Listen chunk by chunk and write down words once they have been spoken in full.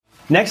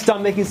Next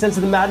on Making Sense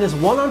of the Madness,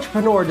 one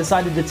entrepreneur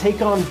decided to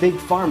take on Big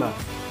Pharma.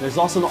 There's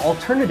also an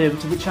alternative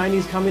to the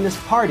Chinese Communist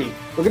Party.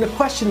 We're going to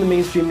question the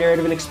mainstream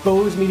narrative and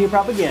expose media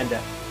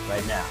propaganda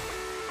right now.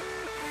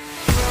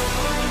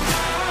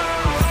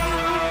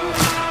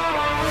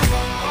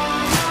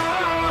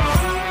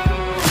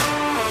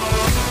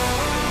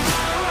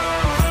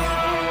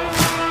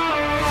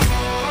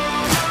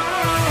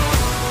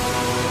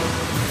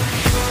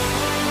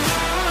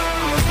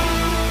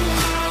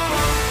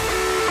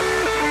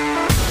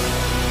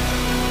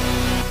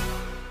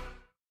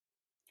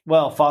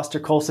 Well, Foster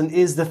Coulson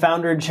is the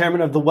founder and chairman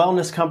of the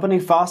wellness company.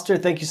 Foster,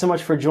 thank you so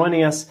much for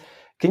joining us.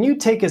 Can you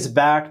take us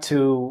back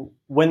to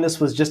when this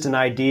was just an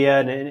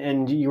idea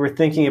and you were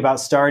thinking about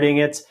starting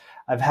it?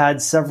 I've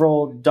had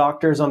several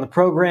doctors on the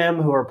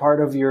program who are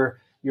part of your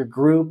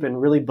group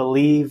and really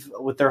believe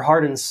with their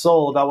heart and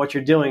soul about what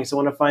you're doing. So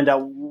I want to find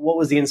out, what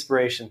was the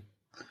inspiration?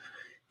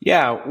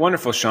 Yeah,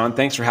 wonderful, Sean.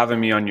 Thanks for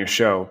having me on your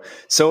show.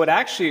 So it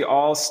actually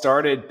all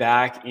started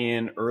back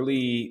in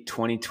early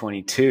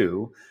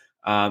 2022.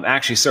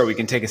 Sorry, we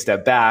can take a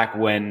step back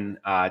when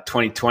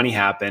 2020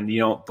 happened.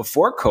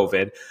 Before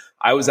COVID,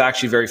 I was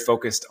actually very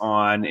focused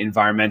on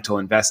environmental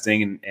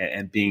investing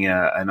and being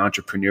an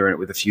entrepreneur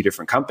with a few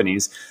different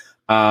companies.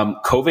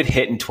 COVID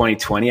hit in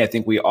 2020. I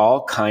think we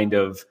all kind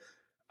of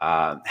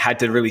had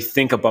to really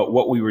think about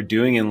what we were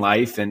doing in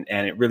life, and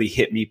it really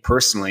hit me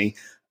personally.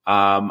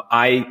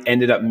 I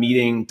ended up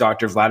meeting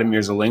Dr.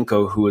 Vladimir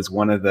Zelenko, who was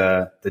one of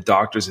the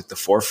doctors at the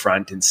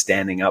forefront in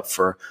standing up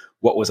for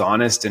what was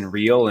honest and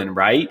real and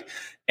right.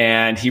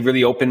 And he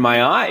really opened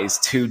my eyes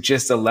to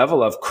just a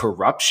level of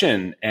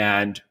corruption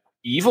and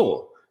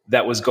evil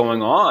that was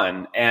going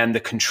on, and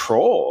the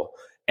control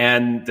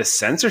and the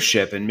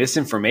censorship and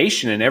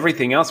misinformation and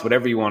everything else,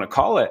 whatever you want to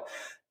call it.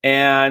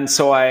 And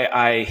so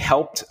I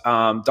helped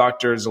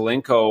Dr.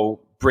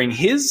 Zelenko bring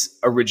his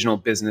original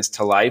business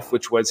to life,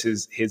 which was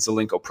his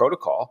Zelenko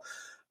protocol.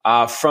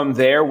 From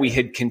there, we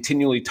had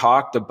continually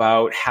talked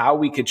about how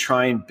we could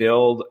try and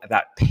build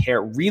that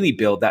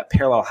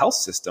parallel health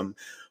system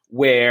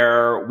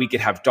where we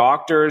could have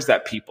doctors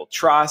that people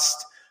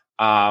trust.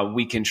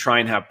 We can try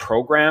and have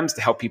programs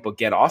to help people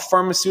get off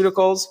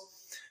pharmaceuticals.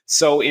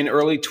 So in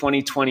early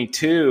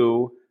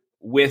 2022,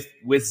 with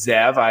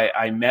Zev,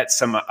 I met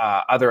some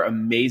other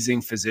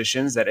amazing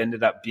physicians that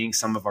ended up being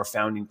some of our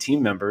founding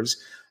team members.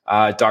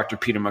 Dr.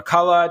 Peter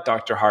McCullough,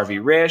 Dr. Harvey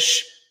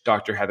Risch,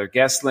 Dr. Heather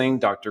Gessling,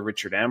 Dr.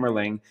 Richard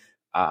Ammerling,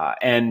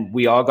 and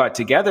we all got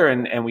together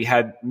and we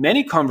had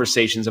many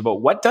conversations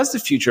about what does the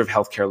future of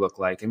healthcare look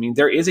like. I mean,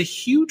 there is a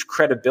huge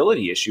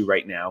credibility issue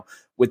right now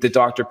with the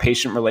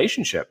doctor-patient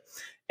relationship.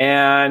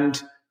 And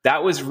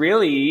that was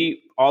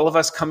really all of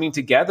us coming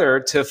together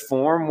to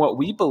form what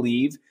we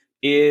believe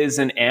is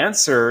an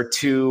answer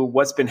to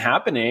what's been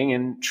happening,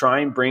 and try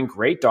and bring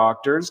great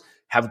doctors,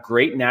 have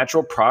great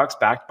natural products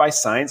backed by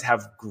science,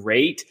 have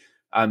great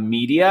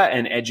media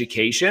and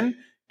education,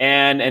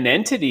 and an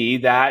entity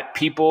that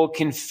people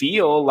can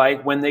feel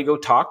like when they go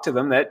talk to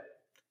them that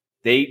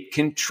they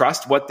can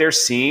trust what they're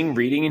seeing,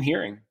 reading, and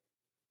hearing.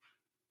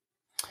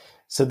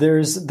 So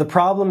the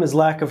problem is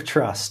lack of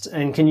trust.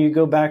 And can you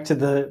go back to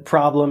the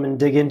problem and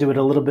dig into it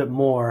a little bit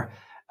more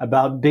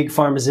about Big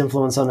Pharma's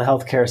influence on the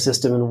healthcare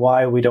system and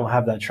why we don't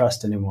have that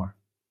trust anymore?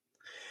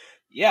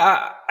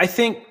 Yeah, I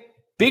think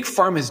Big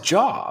Pharma's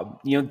job,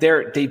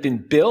 they've been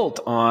built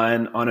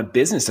on a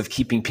business of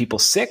keeping people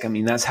sick. I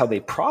mean, that's how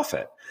they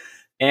profit.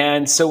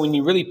 And so when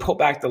you really pull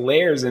back the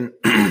layers and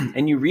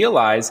and you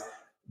realize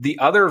the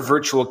other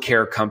virtual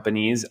care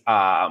companies,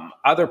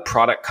 other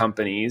product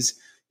companies,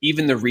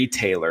 even the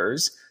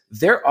retailers,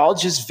 they're all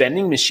just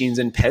vending machines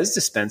and Pez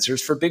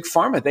dispensers for Big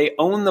Pharma. They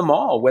own them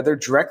all, whether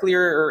directly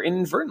or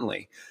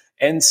inadvertently.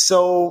 And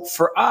so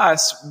for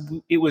us,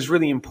 it was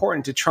really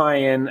important to try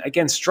and,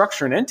 again,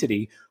 structure an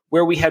entity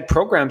where we had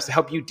programs to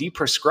help you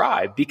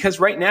deprescribe, because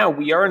right now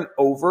we are an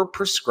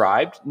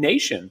overprescribed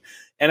nation.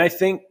 And I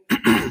think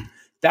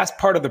that's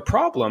part of the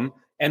problem,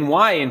 and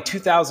why in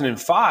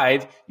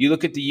 2005, you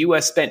look at the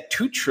US spent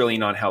 $2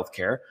 trillion on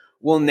healthcare.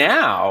 Well,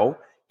 now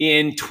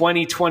in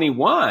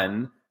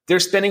 2021, they're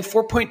spending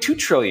 $4.2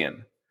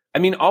 trillion. I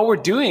mean, all we're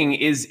doing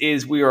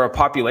is we are a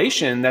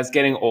population that's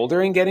getting older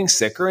and getting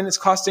sicker, and it's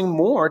costing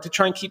more to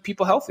try and keep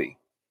people healthy.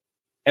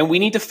 And we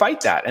need to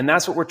fight that. And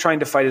that's what we're trying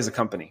to fight as a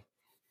company.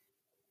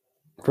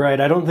 Right.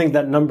 I don't think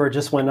that number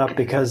just went up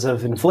because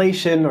of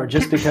inflation or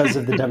just because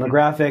of the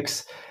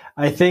demographics.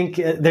 I think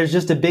there's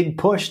just a big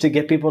push to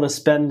get people to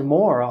spend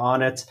more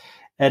on it.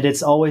 And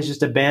it's always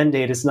just a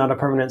Band-Aid. It's not a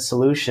permanent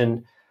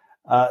solution.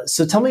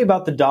 So tell me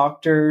about the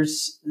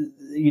doctors.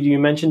 You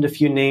mentioned a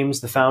few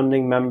names, the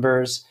founding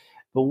members.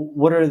 But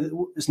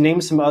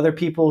name some other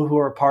people who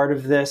are part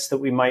of this that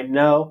we might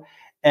know.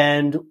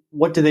 And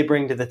what do they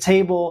bring to the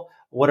table?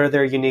 What are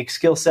their unique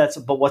skill sets?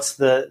 But what's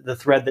the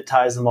thread that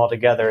ties them all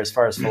together as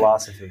far as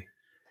philosophy?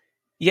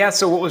 Yeah,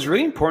 so what was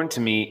really important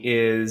to me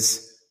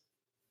is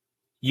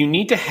you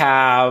need to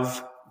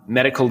have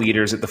medical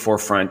leaders at the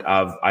forefront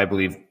of, I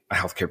believe, a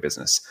healthcare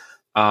business.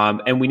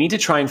 And we need to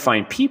try and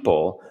find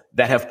people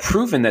that have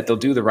proven that they'll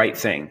do the right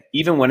thing,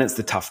 even when it's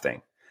the tough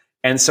thing.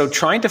 And so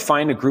trying to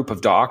find a group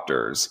of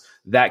doctors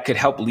that could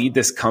help lead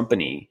this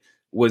company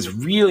was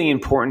really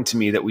important to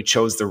me, that we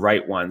chose the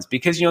right ones,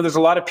 because, there's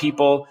a lot of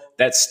people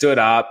that stood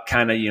up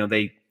kind of,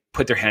 they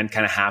put their hand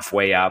kind of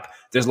halfway up.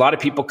 There's a lot of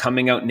people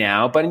coming out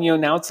now, but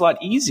now it's a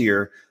lot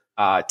easier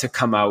to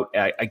come out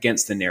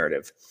against the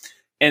narrative.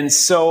 And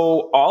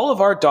so all of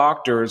our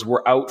doctors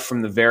were out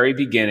from the very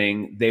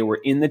beginning. They were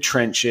in the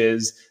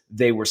trenches.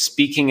 They were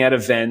speaking at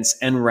events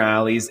and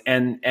rallies.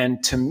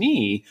 And to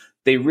me,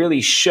 they really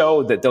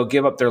showed that they'll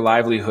give up their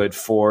livelihood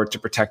to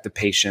protect the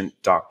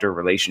patient-doctor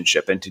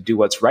relationship and to do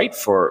what's right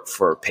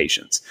for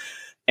patients.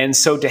 And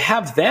so to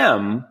have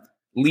them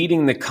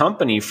leading the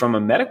company from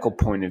a medical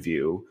point of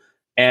view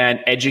and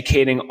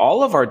educating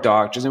all of our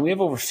doctors, and we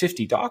have over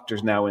 50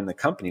 doctors now in the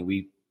company.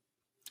 We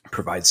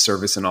provide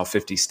service in all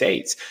 50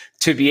 states,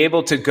 to be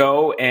able to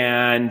go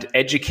and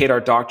educate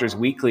our doctors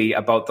weekly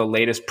about the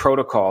latest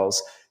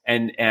protocols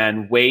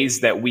and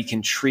ways that we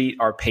can treat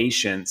our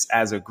patients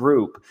as a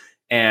group,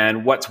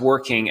 and what's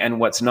working and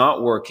what's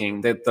not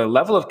working. That the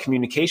level of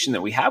communication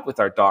that we have with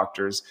our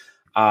doctors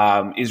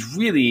is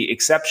really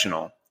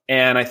exceptional.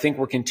 And I think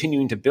we're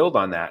continuing to build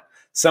on that.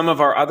 Some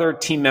of our other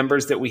team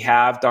members that we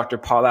have, Dr.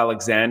 Paul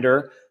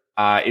Alexander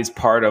is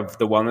part of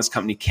the Wellness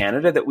Company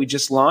Canada that we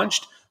just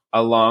launched,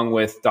 along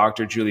with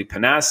Dr. Julie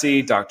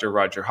Panassi, Dr.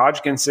 Roger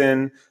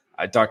Hodgkinson,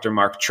 Dr.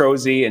 Mark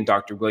Trozy, and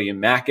Dr. William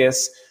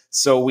Mackis.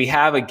 So we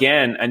have,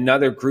 again,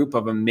 another group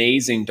of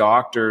amazing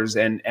doctors,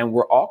 and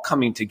we're all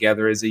coming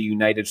together as a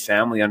united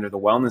family under the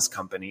Wellness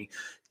Company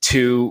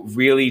to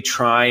really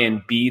try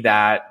and be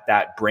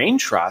that brain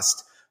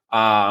trust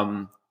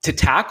to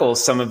tackle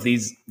some of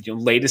these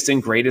latest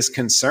and greatest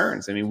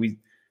concerns. I mean,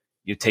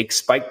 you take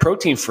spike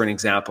protein, for an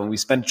example, and we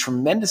spend a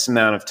tremendous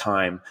amount of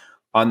time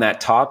on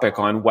that topic,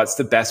 on what's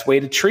the best way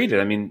to treat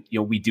it. I mean,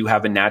 we do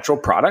have a natural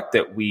product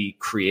that we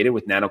created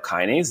with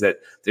nanokinase that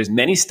there's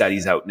many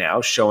studies out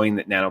now showing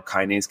that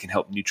nanokinase can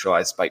help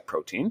neutralize spike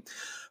protein.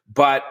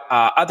 But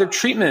other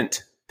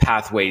treatment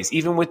pathways,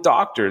 even with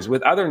doctors,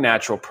 with other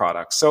natural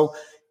products. So,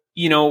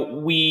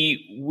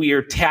 we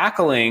are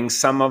tackling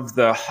some of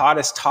the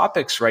hottest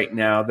topics right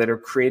now that are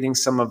creating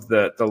some of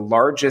the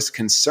largest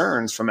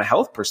concerns from a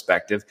health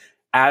perspective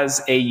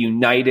as a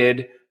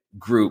united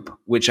group,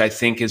 which I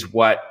think is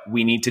what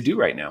we need to do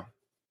right now.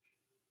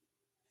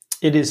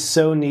 It is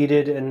so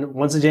needed. And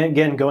once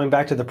again, going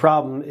back to the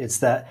problem, it's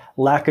that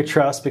lack of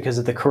trust because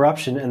of the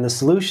corruption, and the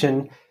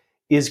solution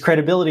is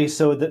credibility.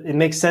 So that it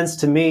makes sense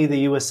to me that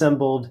you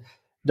assembled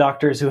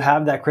doctors who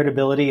have that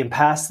credibility and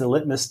passed the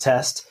litmus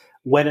test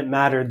when it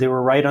mattered. They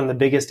were right on the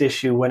biggest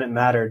issue when it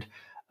mattered.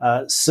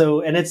 And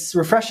it's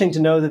refreshing to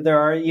know that there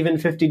are even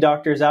 50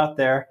 doctors out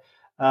there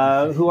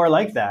who are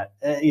like that,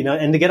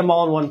 and to get them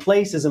all in one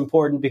place is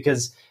important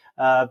because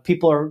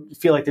people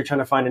feel like they're trying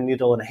to find a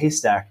needle in a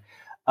haystack.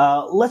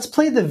 Let's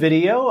play the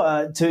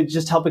video to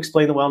just help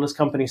explain the Wellness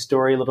Company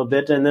story a little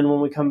bit. And then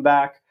when we come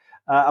back,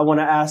 I want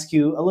to ask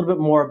you a little bit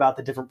more about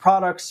the different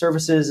products,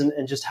 services,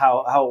 and just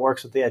how it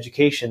works with the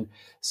education.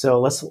 So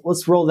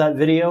let's roll that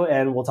video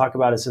and we'll talk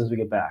about it as soon as we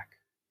get back.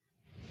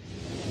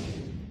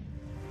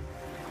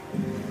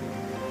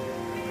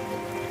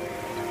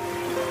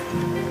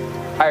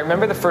 I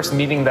remember the first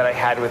meeting that I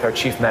had with our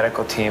chief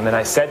medical team, and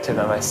I said to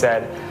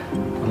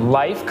them,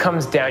 life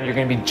comes down, you're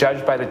going to be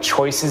judged by the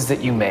choices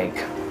that you make.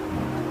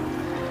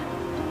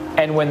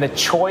 And when the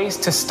choice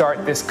to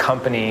start this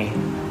company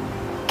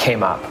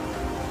came up,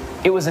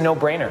 it was a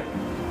no-brainer,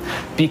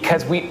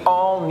 because we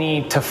all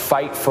need to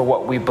fight for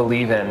what we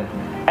believe in,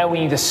 and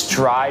we need to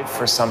strive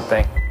for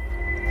something.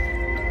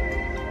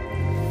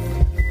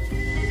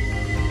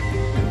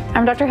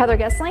 I'm Dr. Heather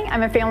Gessling.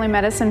 I'm a family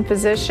medicine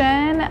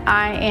physician.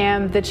 I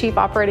am the Chief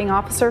Operating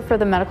Officer for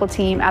the medical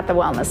team at the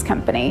Wellness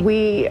Company.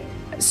 We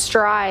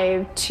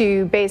strive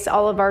to base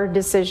all of our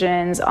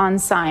decisions on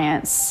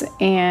science,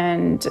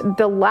 and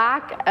the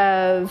lack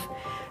of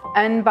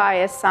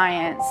unbiased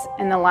science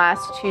in the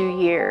last 2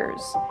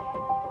 years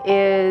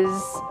is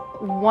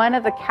one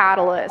of the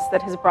catalysts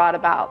that has brought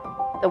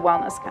about the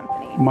Wellness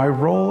Company. My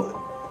role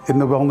in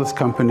the Wellness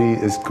Company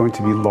is going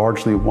to be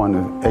largely one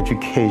of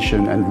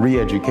education and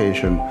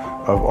re-education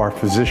of our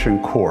physician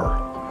corps,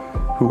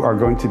 who are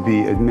going to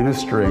be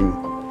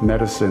administering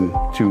medicine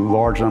to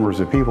large numbers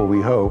of people,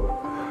 we hope,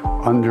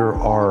 under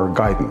our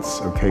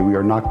guidance. Okay, we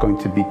are not going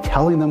to be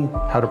telling them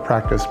how to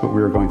practice, but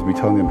we are going to be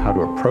telling them how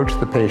to approach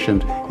the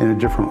patient in a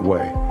different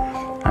way.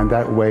 And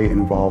that way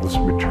involves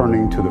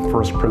returning to the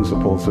first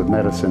principles of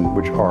medicine,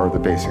 which are the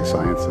basic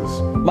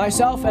sciences.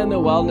 Myself and the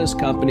Wellness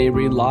Company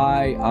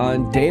rely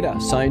on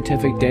data,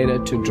 scientific data,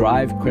 to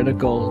drive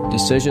critical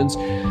decisions.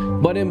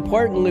 But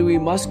importantly, we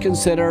must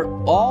consider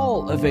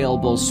all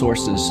available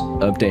sources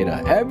of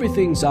data.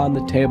 Everything's on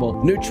the table.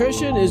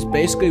 Nutrition is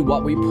basically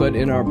what we put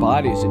in our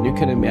bodies, and you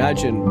can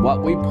imagine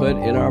what we put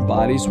in our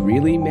bodies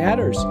really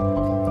matters.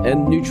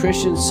 And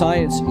nutrition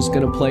science is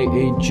going to play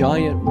a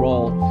giant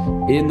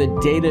role in the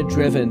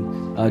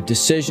data-driven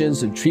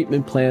decisions and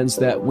treatment plans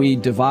that we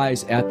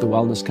devise at the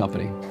Wellness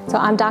Company. So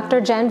I'm Dr.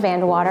 Jen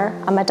Vandewater.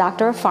 I'm a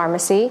doctor of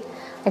pharmacy.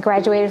 I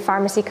graduated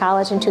pharmacy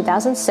college in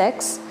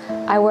 2006.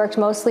 I worked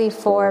mostly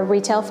for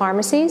retail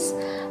pharmacies,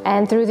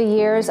 and through the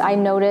years I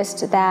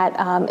noticed that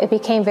it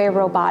became very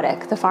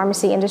robotic. The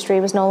pharmacy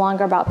industry was no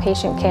longer about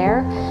patient care,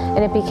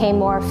 and it became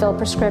more fill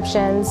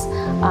prescriptions,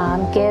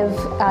 give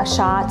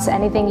shots,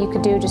 anything you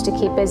could do just to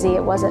keep busy.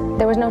 There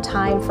was no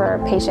time for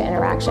patient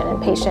interaction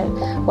and patient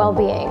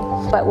well-being.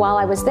 But while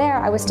I was there,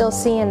 I was still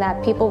seeing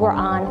that people were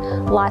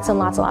on lots and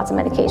lots and lots of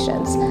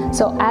medications.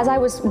 So as I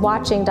was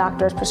watching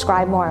doctors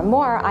prescribe more and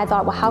more, I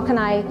thought, well, how can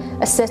I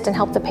assist and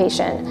help the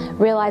patient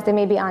realize they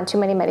may be on too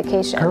many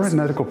medications? Current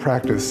medical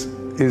practice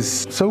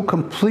is so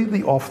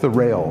completely off the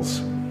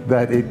rails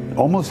that it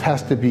almost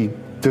has to be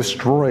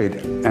destroyed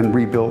and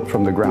rebuilt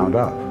from the ground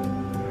up,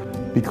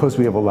 because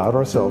we have allowed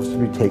ourselves to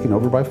be taken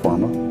over by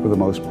pharma for the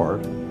most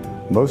part.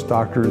 Most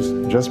doctors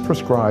just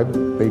prescribe,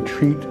 they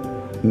treat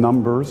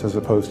numbers as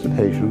opposed to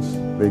patients.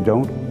 They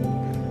don't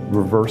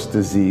reverse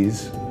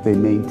disease, they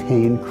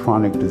maintain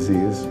chronic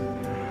disease.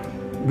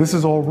 This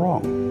is all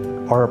wrong.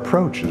 Our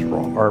approach is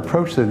wrong. Our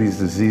approach to these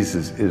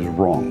diseases is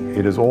wrong.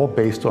 It is all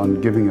based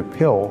on giving a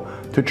pill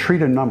to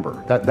treat a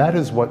number. That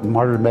is what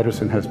modern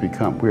medicine has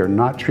become. We are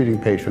not treating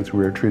patients,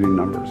 we are treating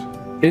numbers.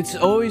 It's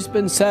always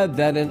been said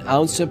that an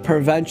ounce of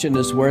prevention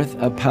is worth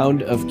a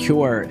pound of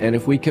cure. And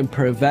if we can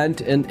prevent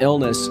an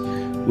illness,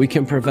 we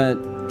can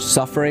prevent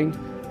suffering,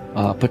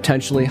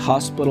 potentially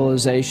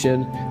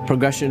hospitalization,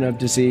 progression of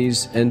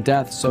disease, and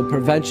death. So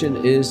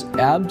prevention is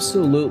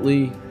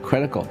absolutely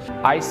critical.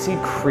 I see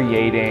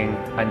creating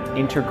an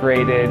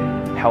integrated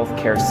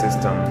healthcare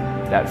system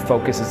that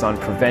focuses on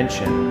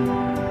prevention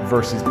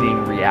versus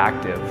being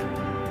reactive.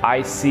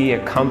 I see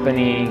a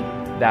company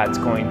that's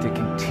going to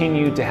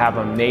continue to have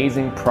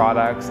amazing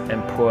products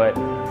and put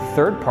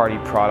third-party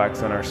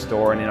products on our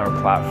store and in our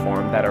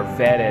platform that are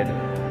vetted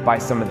by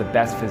some of the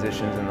best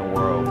physicians in the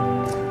world.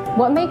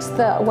 What makes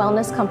the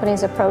wellness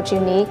company's approach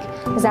unique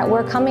is that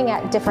we're coming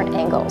at different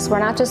angles. We're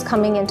not just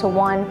coming into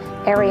one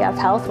area of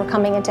health, we're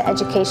coming into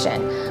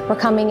education. We're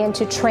coming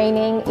into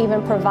training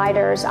even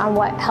providers on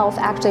what health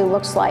actually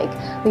looks like.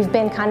 We've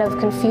been kind of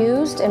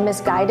confused and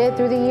misguided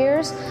through the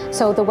years,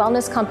 so the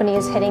wellness company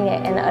is hitting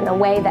it in a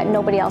way that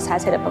nobody else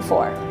has hit it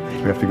before.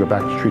 We have to go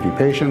back to treating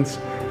patients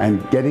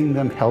and getting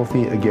them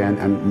healthy again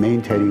and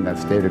maintaining that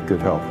state of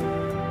good health.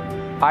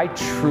 I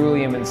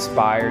truly am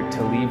inspired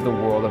to leave the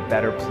world a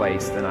better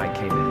place than I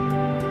came in.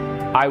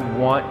 I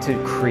want to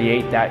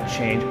create that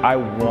change. I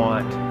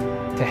want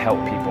to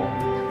help people.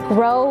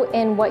 Grow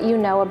in what you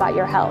know about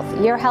your health.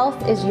 Your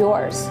health is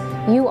yours.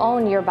 You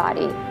own your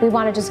body. We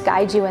want to just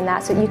guide you in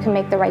that so you can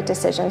make the right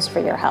decisions for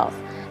your health.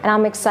 And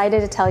I'm excited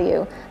to tell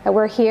you that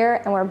we're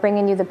here and we're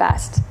bringing you the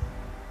best.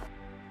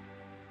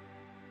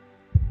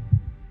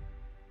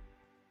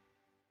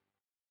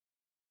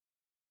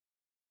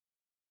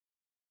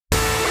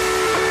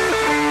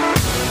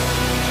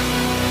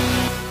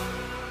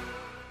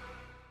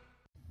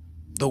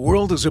 The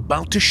world is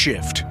about to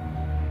shift.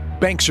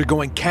 Banks are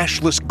going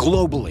cashless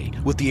globally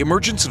with the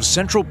emergence of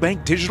central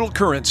bank digital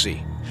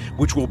currency,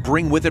 which will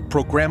bring with it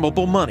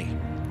programmable money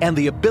and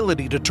the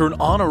ability to turn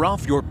on or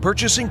off your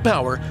purchasing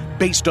power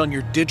based on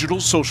your digital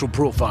social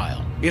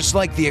profile. It's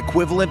like the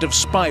equivalent of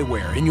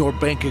spyware in your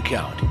bank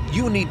account.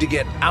 You need to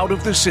get out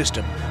of the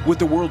system with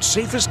the world's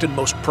safest and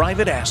most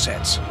private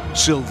assets,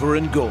 silver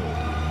and gold.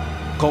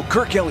 Call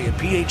Kirk Elliott,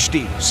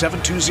 PhD,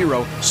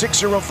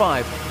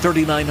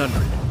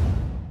 720-605-3900.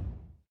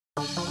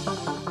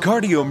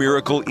 Cardio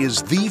Miracle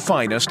is the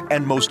finest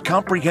and most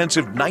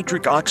comprehensive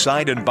nitric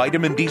oxide and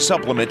vitamin D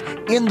supplement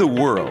in the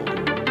world.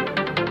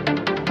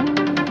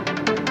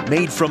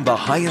 Made from the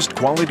highest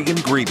quality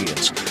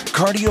ingredients,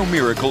 Cardio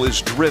Miracle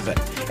is driven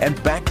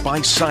and backed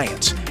by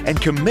science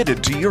and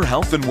committed to your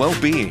health and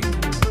well-being.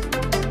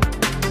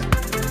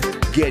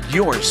 Get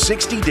your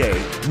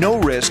 60-day,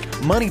 no-risk,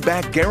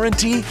 money-back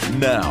guarantee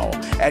now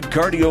at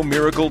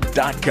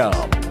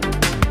cardiomiracle.com.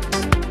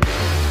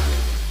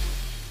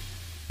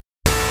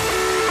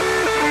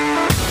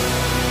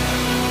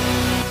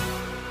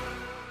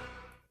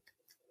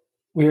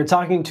 We are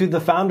talking to the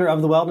founder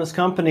of the wellness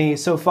company.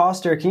 So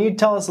Foster, can you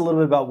tell us a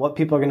little bit about what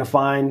people are going to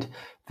find if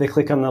they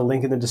click on the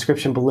link in the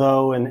description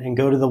below and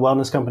go to the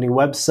wellness company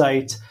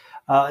website?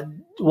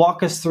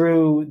 Walk us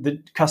through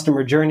the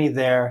customer journey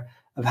there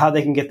of how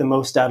they can get the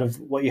most out of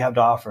what you have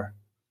to offer.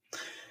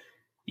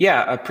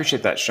 Yeah, I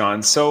appreciate that,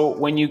 Sean. So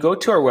when you go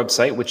to our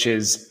website, which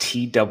is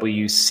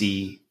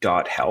twc.health,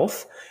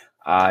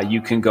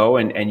 you can go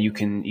and you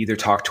can either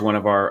talk to one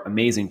of our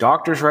amazing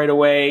doctors right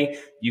away.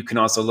 You can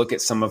also look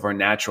at some of our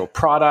natural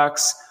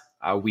products.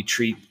 We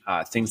treat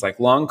things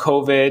like long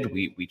COVID.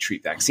 We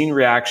treat vaccine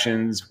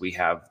reactions. We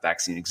have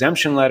vaccine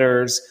exemption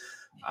letters.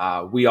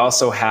 We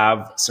also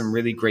have some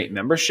really great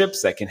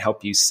memberships that can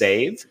help you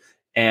save.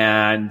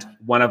 And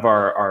one of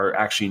our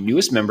actually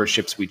newest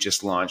memberships we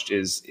just launched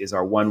is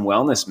our One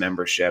Wellness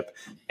membership.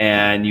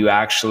 And you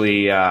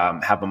actually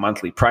have a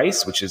monthly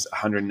price, which is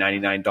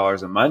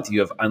 $199 a month. You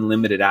have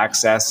unlimited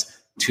access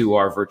to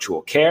our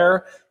virtual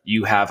care.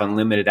 You have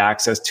unlimited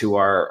access to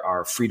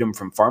our Freedom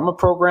from Pharma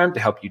program to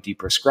help you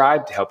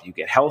deprescribe, to help you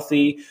get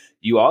healthy.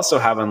 You also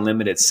have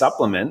unlimited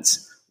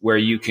supplements where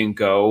you can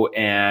go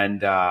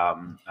and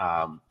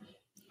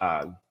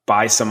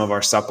buy some of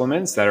our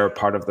supplements that are a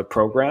part of the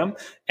program.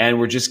 And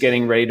we're just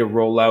getting ready to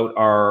roll out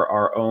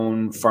our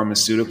own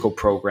pharmaceutical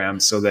program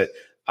so that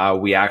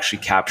we actually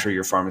capture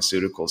your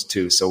pharmaceuticals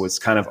too. So it's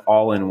kind of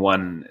all in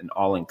one and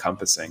all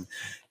encompassing.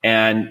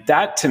 And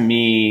that to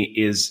me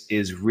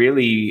is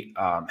really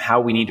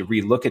how we need to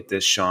relook at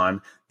this,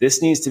 Sean.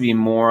 This needs to be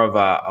more of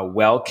a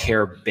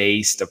well-care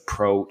based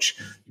approach,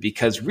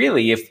 because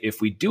really if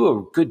we do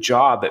a good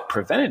job at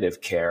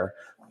preventative care,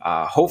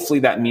 hopefully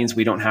that means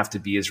we don't have to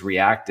be as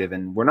reactive.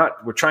 And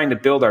we're trying to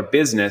build our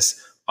business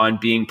on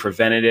being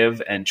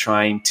preventative and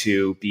trying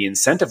to be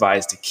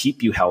incentivized to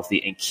keep you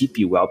healthy and keep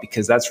you well,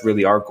 because that's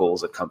really our goal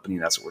as a company.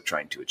 That's what we're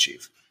trying to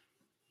achieve.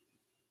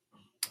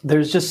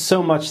 There's just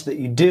so much that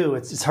you do.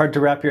 It's hard to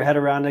wrap your head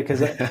around it,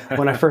 because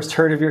when I first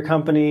heard of your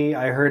company,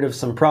 I heard of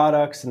some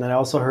products, and then I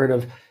also heard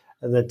of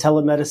the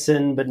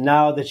telemedicine. But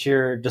now that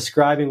you're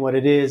describing what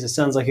it is, it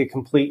sounds like a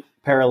complete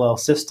parallel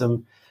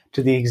system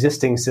to the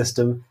existing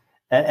system.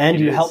 And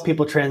you help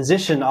people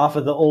transition off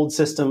of the old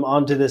system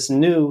onto this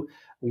new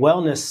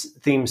wellness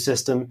theme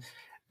system.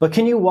 But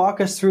can you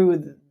walk us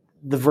through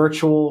the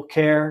virtual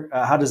care?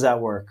 How does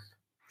that work?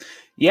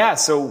 Yeah,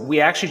 so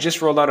we actually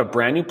just rolled out a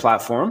brand new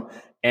platform,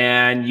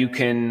 and you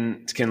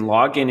can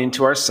log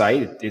into our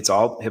site. It's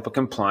all HIPAA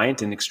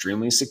compliant and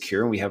extremely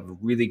secure. And we have a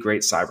really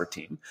great cyber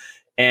team.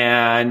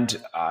 And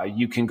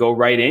you can go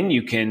right in.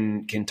 You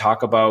can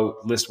talk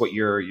about, list what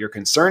your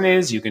concern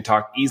is. You can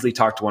easily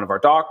talk to one of our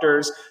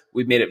doctors.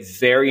 We've made it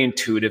very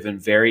intuitive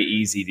and very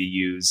easy to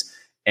use.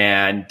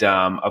 And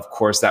of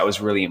course, that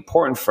was really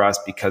important for us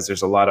because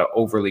there's a lot of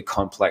overly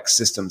complex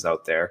systems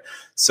out there.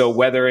 So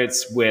whether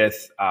it's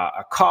with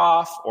a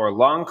cough or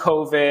long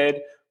COVID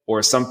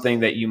or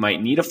something that you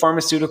might need a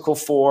pharmaceutical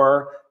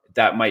for,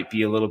 that might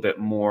be a little bit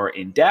more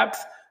in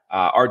depth,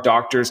 our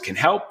doctors can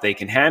help. They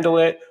can handle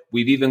it.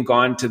 We've even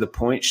gone to the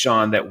point,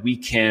 Sean, that we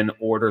can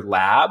order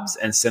labs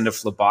and send a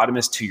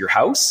phlebotomist to your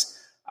house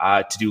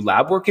to do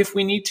lab work if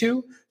we need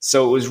to.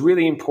 So it was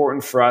really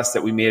important for us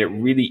that we made it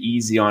really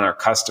easy on our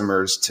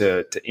customers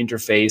to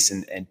interface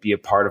and be a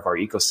part of our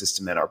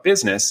ecosystem and our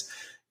business.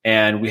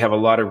 And we have a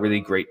lot of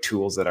really great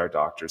tools that our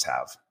doctors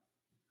have.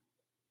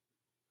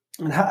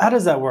 And how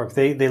does that work?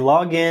 They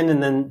log in,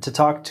 and then to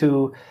talk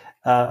to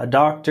a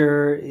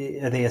doctor,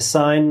 are they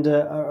assigned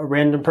a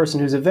random person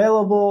who's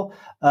available?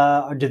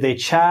 Or do they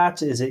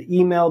chat? Is it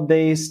email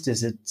based?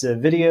 Is it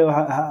video?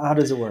 How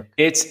does it work?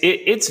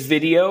 It's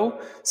video.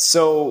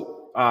 So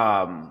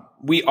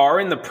we are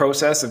in the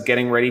process of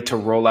getting ready to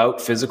roll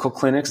out physical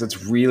clinics.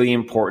 That's really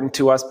important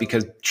to us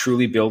because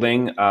truly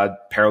building a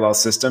parallel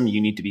system,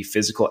 you need to be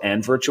physical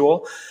and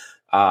virtual.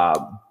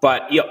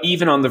 But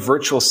even on the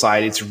virtual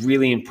side, it's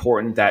really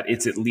important that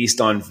it's at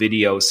least on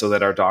video so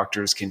that our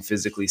doctors can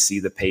physically see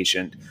the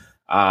patient.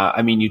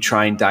 You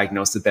try and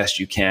diagnose the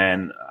best you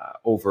can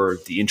over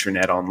the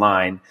internet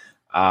online.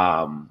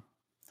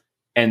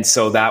 And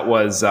so that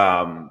was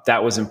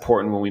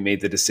important when we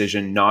made the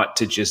decision not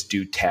to just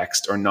do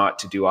text or not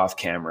to do off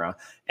camera.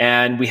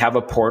 And we have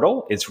a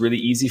portal. It's really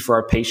easy for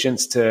our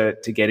patients to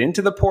get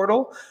into the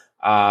portal.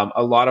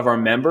 A lot of our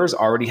members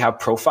already have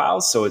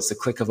profiles, so it's the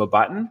click of a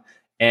button.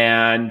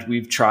 And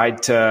we've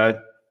tried to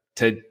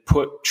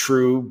put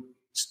true,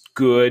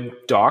 good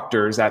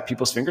doctors at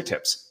people's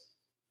fingertips.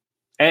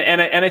 And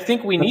I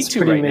think we need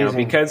to right now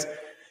because,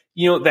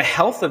 the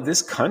health of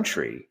this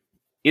country,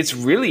 it's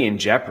really in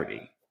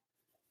jeopardy.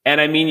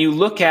 And you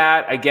look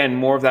at, again,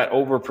 more of that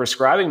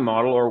overprescribing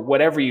model or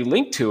whatever you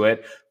link to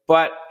it.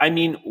 But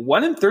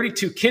 1 in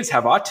 32 kids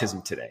have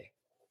autism today,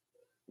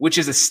 which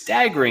is a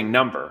staggering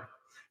number.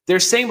 They're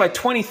saying by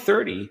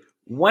 2030,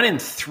 1 in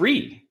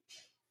 3.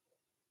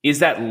 Is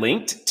that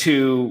linked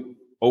to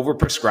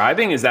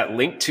overprescribing? Is that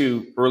linked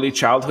to early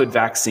childhood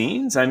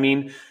vaccines?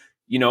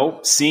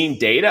 Seeing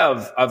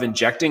data of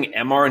injecting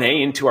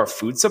mRNA into our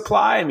food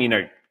supply.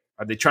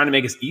 Are they trying to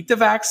make us eat the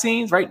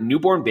vaccines, right?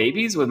 Newborn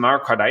babies with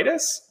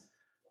myocarditis.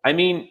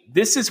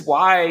 This is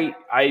why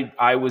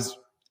I was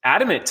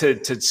adamant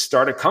to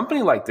start a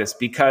company like this,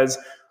 because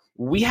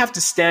we have to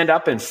stand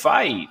up and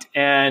fight.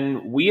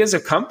 And we as a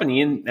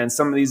company, and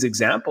some of these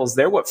examples,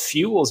 they're what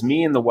fuels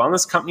me and the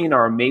wellness company and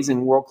our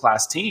amazing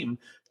world-class team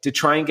to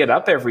try and get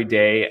up every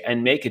day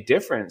and make a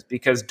difference,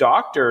 because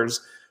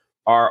doctors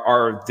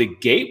are the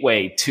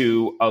gateway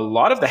to a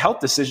lot of the health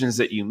decisions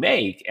that you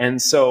make.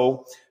 And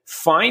so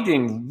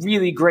finding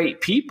really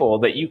great people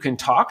that you can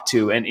talk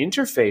to and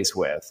interface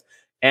with,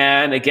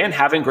 and again,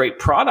 having great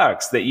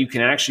products that you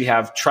can actually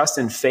have trust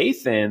and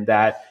faith in,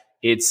 that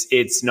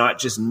it's not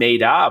just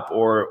made up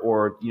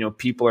or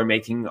people are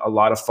making a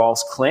lot of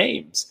false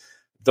claims.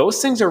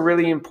 Those things are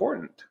really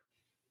important.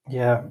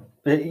 Yeah.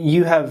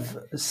 You have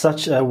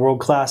such a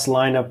world-class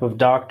lineup of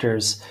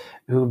doctors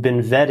who've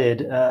been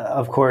vetted.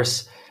 Of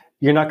course,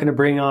 you're not going to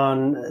bring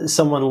on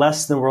someone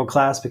less than world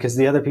class because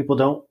the other people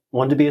don't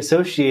want to be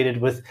associated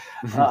with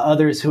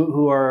others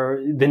who are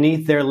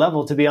beneath their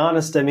level. To be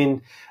honest, I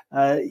mean,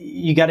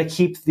 you got to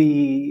keep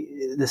the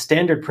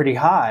standard pretty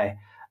high.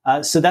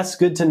 So that's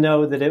good to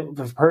know that if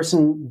a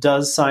person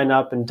does sign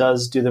up and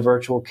does do the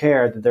virtual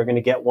care, that they're going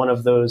to get one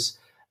of those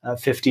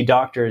 50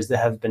 doctors that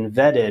have been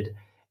vetted.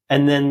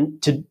 And then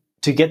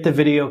to get the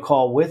video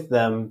call with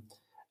them,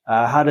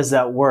 how does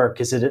that work?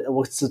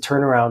 What's the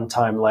turnaround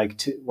time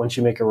like once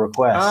you make a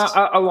request?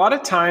 A lot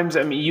of times,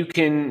 I mean, you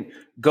can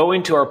go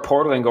into our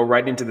portal and go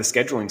right into the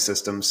scheduling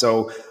system.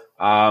 So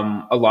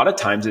a lot of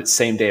times it's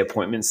same day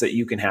appointments that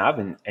you can have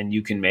and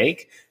you can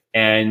make.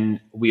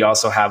 And we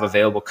also have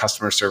available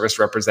customer service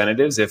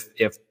representatives if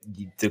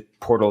the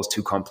portal is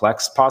too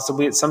complex,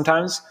 possibly it's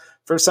sometimes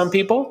for some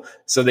people.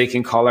 So they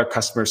can call our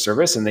customer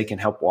service and they can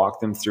help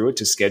walk them through it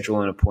to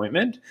schedule an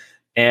appointment.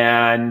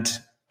 And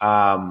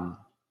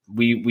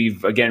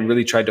we've again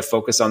really tried to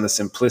focus on the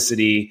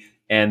simplicity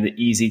and the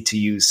easy to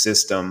use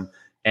system,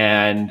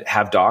 and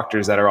have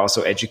doctors that are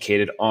also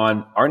educated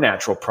on our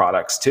natural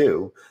products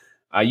too.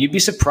 You'd be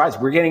surprised.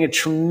 We're getting a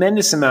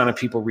tremendous amount of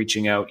people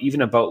reaching out,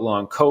 even about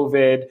long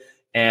COVID,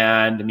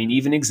 and I mean,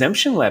 even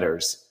exemption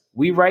letters.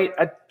 We write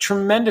a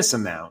tremendous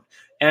amount.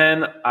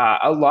 And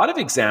a lot of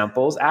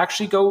examples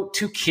actually go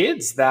to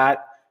kids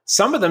that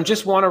some of them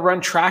just want to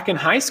run track in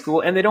high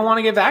school and they don't want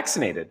to get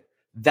vaccinated.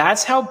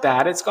 That's how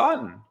bad it's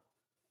gotten.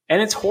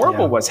 And it's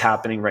horrible what's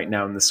happening right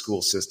now in the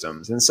school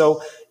systems. And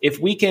so if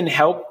we can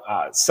help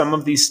some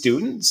of these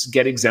students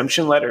get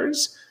exemption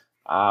letters,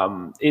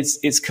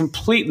 it's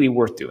completely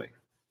worth doing.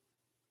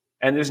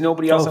 And there's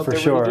nobody else out there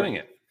really doing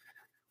it.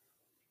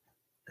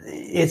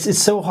 It's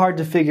so hard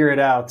to figure it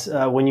out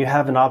when you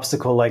have an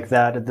obstacle like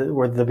that,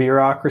 where the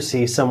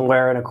bureaucracy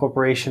somewhere in a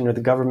corporation or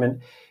the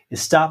government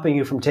is stopping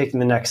you from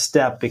taking the next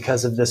step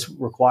because of this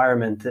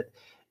requirement that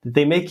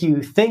they make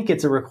you think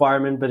it's a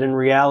requirement, but in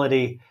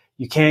reality,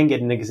 you can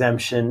get an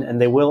exemption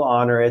and they will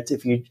honor it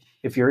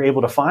if you're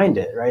able to find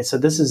it, right? So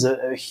this is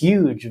a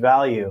huge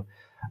value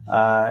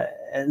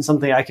and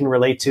something I can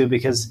relate to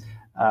because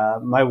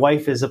my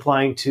wife is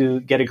applying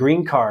to get a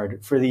green card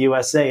for the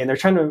USA, and they're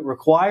trying to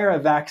require a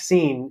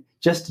vaccine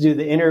just to do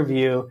the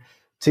interview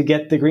to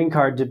get the green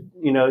card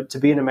to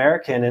be an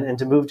American and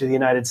to move to the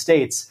United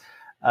States.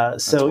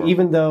 So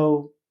even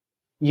though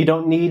you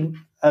don't need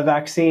a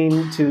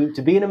vaccine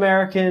to be an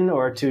American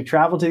or to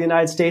travel to the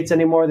United States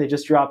anymore, they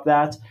just dropped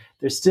that.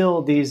 There's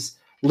still these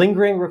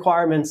lingering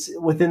requirements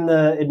within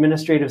the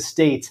administrative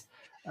state.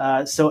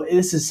 So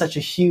this is such a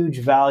huge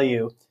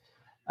value.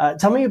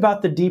 Tell me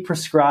about the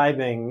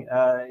deprescribing.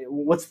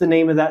 What's the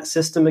name of that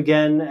system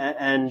again,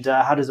 and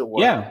how does it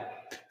work? Yeah.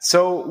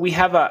 So we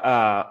have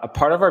a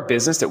part of our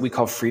business that we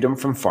call Freedom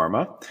from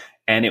Pharma,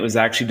 and it was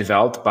actually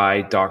developed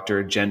by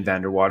Dr. Jen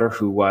Vanderwater,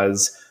 who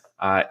was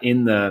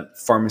in the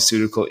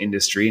pharmaceutical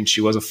industry, and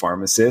she was a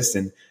pharmacist,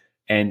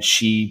 and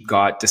she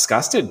got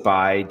disgusted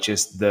by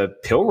just the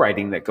pill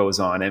writing that goes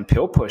on and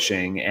pill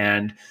pushing,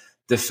 and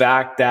the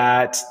fact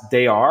that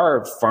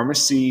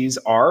pharmacies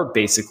are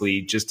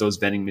basically just those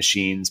vending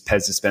machines,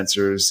 Pez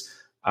dispensers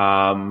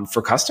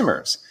for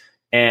customers.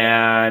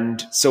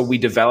 And so we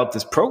developed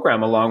this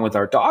program along with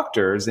our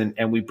doctors,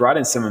 and we brought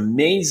in some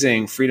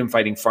amazing freedom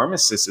fighting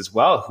pharmacists as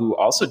well, who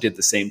also did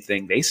the same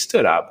thing. They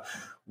stood up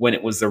when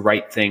it was the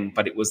right thing,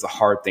 but it was the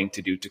hard thing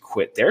to do to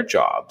quit their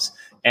jobs.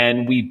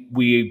 And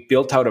we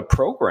built out a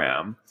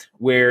program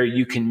where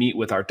you can meet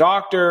with our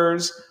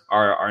doctors,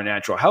 our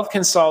natural health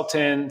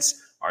consultants,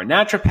 our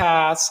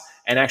naturopaths,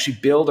 and actually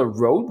build a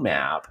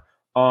roadmap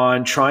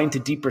on trying to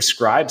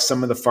deprescribe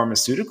some of the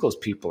pharmaceuticals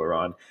people are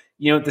on.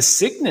 You know, the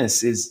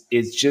sickness is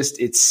just,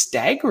 it's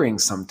staggering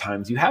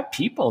sometimes. You have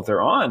people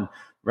they're on,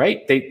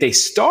 right? They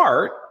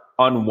start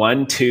on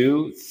 1,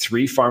 2,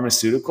 3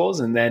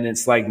 pharmaceuticals, and then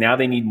it's like now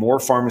they need more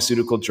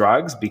pharmaceutical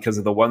drugs because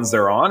of the ones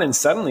they're on, and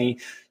suddenly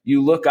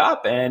you look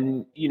up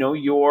and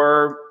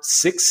you're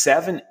 6,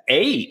 7,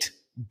 8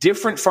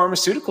 different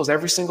pharmaceuticals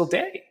every single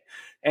day.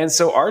 And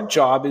so our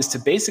job is to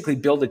basically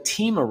build a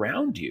team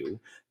around you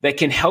that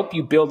can help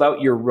you build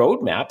out your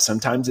roadmap.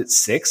 Sometimes it's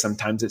 6,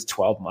 sometimes it's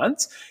 12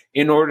 months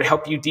in order to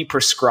help you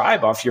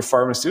deprescribe off your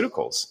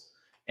pharmaceuticals.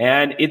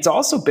 And it's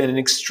also been an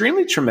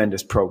extremely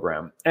tremendous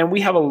program. And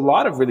we have a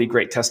lot of really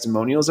great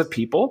testimonials of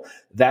people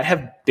that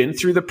have been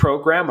through the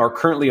program, are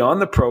currently on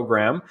the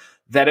program,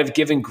 that have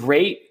given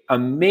great,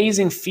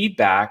 amazing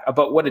feedback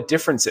about what a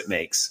difference it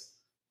makes.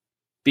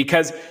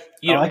 Because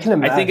I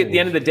think at the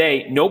end of the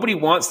day, nobody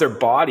wants their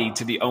body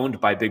to be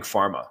owned by big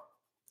pharma.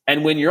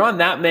 And when you're on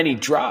that many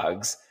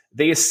drugs,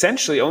 they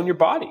essentially own your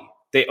body.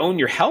 They own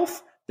your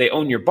health. They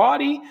own your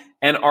body.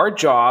 And our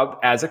job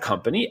as a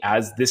company,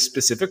 as this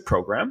specific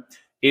program,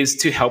 is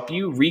to help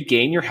you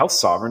regain your health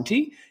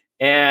sovereignty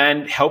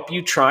and help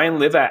you try and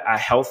live a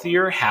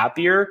healthier,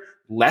 happier,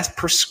 less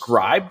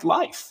prescribed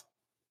life.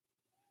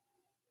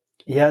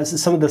 Yeah,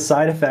 some of the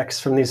side effects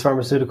from these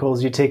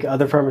pharmaceuticals, you take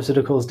other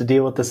pharmaceuticals to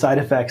deal with the side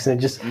effects,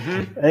 and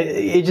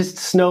it just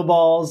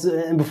snowballs,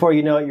 and before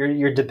you know it,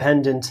 you're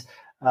dependent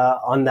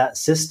on that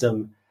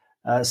system.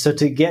 So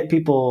to get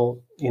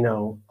people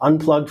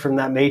unplugged from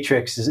that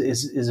matrix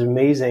is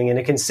amazing, and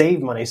it can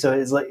save money. So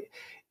it's like,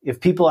 if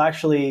people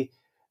actually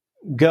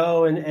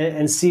go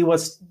and see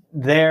what's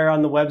there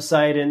on the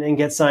website and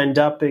get signed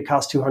up, it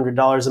costs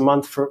 $200 a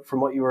month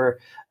from what you were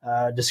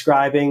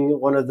describing,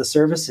 one of the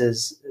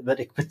services, but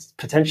it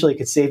potentially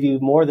could save you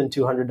more than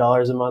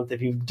 $200 a month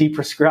if you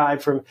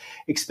deprescribe from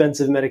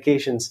expensive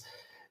medications.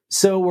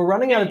 So we're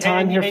running out of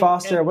time here,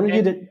 Foster. I wanted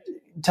you to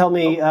tell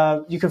me,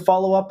 you can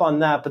follow up on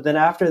that, but then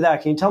after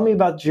that, can you tell me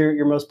about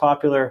your most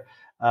popular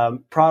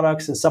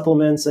products and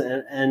supplements,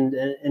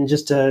 and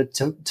just to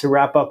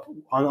wrap up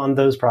on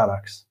those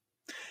products?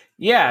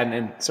 Yeah,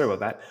 and sorry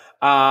about that.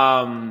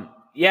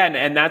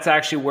 And that's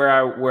actually where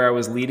I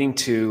was leading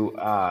to.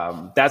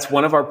 That's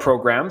one of our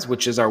programs,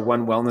 which is our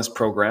One Wellness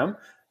program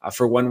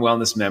for One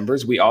Wellness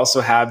members. We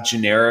also have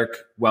generic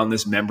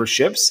wellness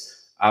memberships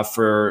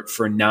for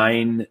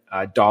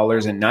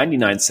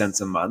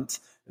 $9.99 a month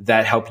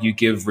that help you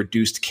give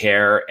reduced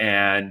care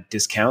and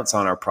discounts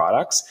on our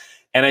products.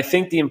 And I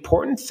think the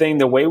important thing,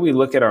 the way we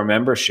look at our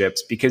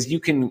memberships, because you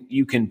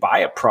can buy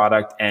a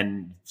product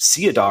and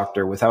see a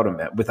doctor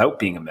without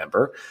being a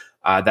member.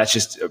 That's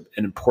just an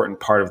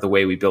important part of the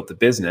way we built the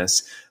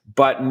business.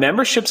 But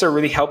memberships are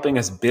really helping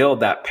us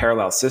build that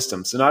parallel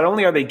system. So not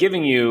only are they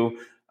giving you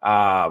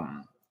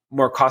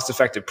more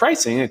cost-effective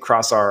pricing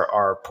across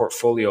our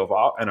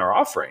portfolio and our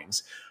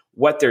offerings,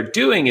 what they're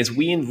doing is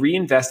we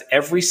reinvest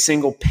every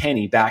single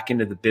penny back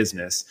into the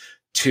business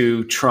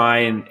to try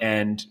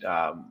and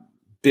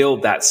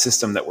build that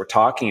system that we're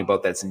talking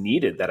about that's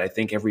needed, that I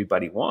think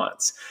everybody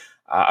wants.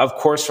 Of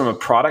course, from a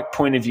product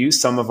point of view,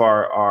 some of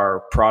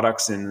our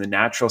products in the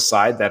natural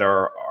side that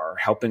are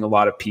helping a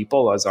lot of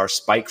people is our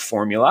Spike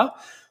formula.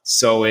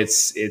 So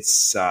its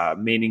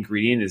main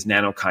ingredient is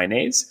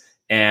nanokinase,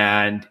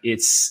 and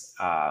it's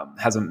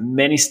has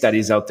many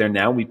studies out there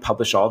now. We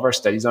publish all of our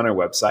studies on our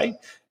website,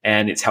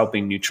 and it's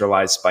helping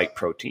neutralize spike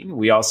protein.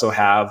 We also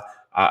have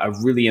a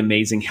really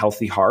amazing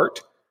Healthy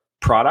Heart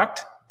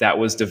product that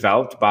was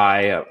developed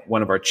by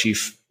one of our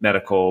chief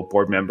medical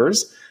board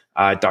members,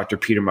 Dr.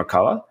 Peter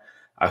McCullough,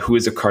 who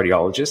is a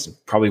cardiologist,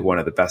 probably one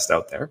of the best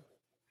out there.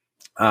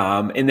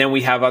 And then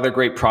we have other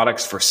great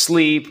products for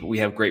sleep. We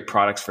have great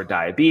products for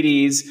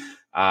diabetes.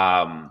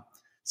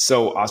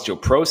 So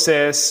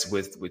osteoporosis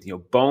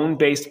with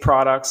bone-based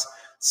products.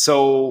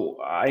 So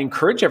I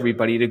encourage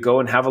everybody to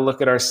go and have a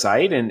look at our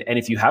site. And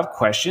if you have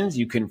questions,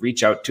 you can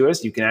reach out to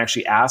us. You can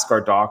actually ask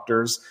our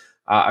doctors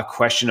a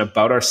question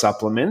about our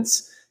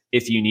supplements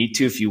if you need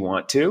to, if you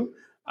want to.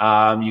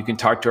 You can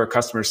talk to our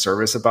customer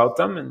service about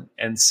them.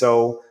 And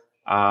so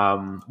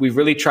we've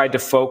really tried to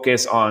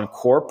focus on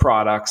core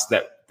products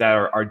that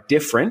are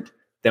different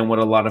than what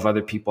a lot of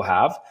other people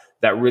have,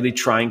 that really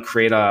try and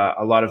create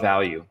a lot of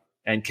value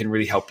and can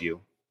really help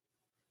you.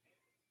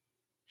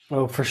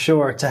 Oh, for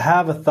sure. To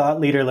have a thought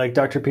leader like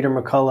Dr. Peter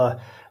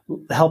McCullough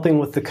helping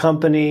with the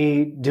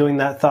company, doing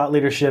that thought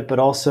leadership, but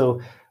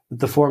also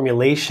the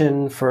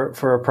formulation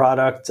for a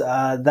product,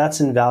 that's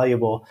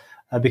invaluable.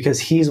 Because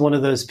he's one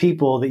of those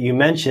people that you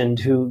mentioned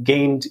who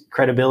gained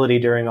credibility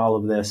during all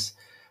of this.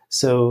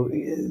 So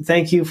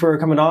thank you for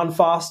coming on,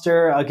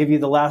 Foster. I'll give you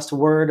the last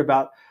word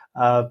about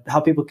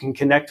how people can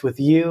connect with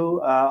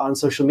you on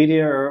social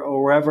media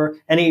or wherever.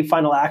 Any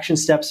final action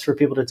steps for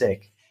people to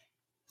take?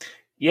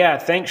 Yeah,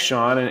 thanks,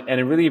 Sean. And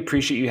I really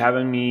appreciate you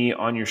having me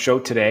on your show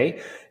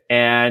today.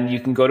 And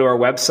you can go to our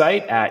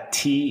website at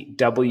twc.health,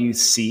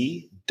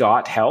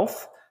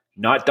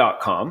 not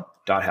 .com,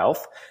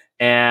 .health.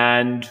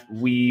 And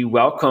we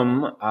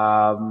welcome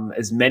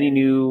as many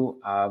new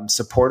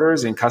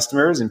supporters and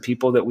customers and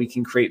people that we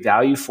can create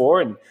value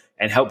for and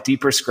help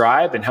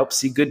deprescribe and help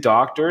see good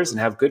doctors and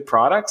have good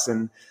products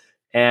and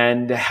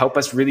help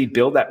us really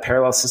build that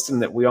parallel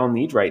system that we all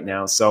need right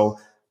now. So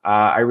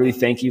I really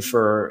thank you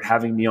for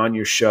having me on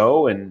your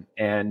show, and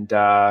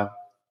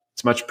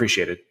it's much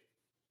appreciated.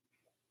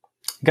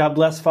 God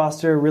bless,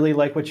 Foster. Really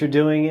like what you're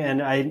doing.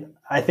 And I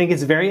think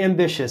it's very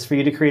ambitious for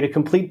you to create a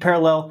complete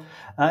parallel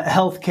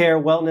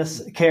healthcare,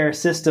 wellness care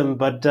system,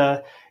 but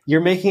you're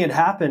making it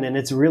happen, and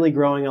it's really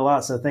growing a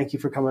lot. So thank you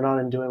for coming on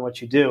and doing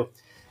what you do.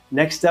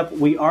 Next up,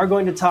 we are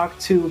going to talk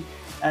to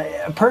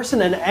a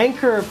person, an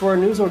anchor for a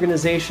news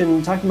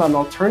organization, talking about an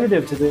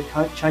alternative to the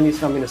Chinese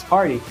Communist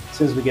Party as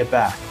soon as we get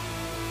back.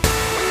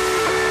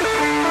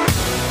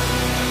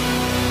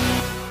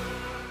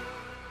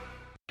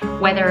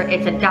 Whether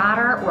it's a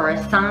daughter or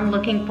a son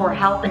looking for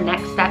help and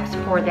next steps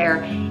for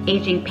their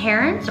aging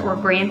parents or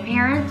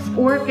grandparents,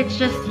 or if it's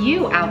just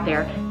you out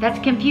there that's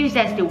confused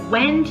as to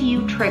when do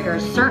you trigger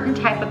certain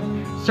type of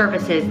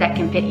services that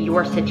can fit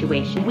your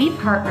situation. We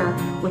partner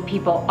with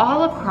people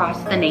all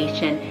across the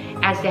nation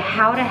as to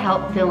how to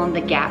help fill in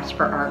the gaps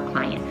for our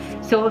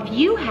clients. So if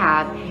you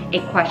have a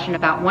question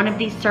about one of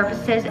these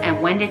services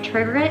and when to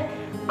trigger it,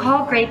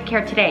 call Grave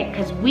Care today,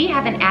 because we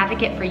have an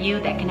advocate for you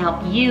that can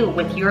help you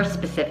with your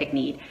specific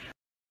need.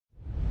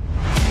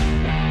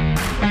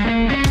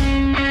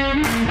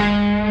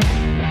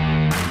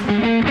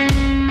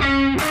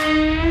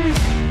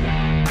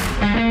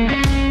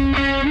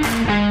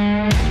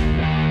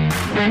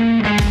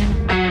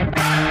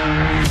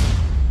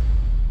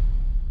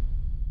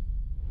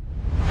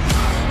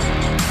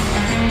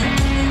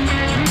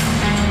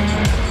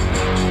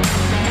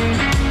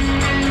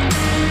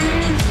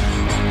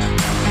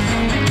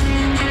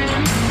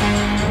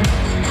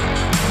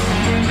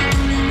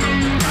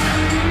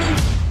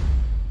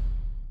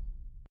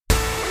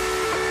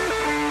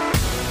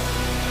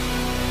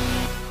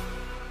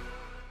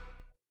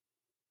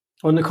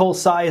 Well, Nicole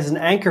Tsai is an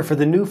anchor for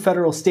the new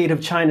Federal State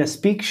of China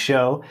Speak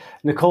show.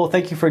 Nicole,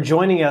 thank you for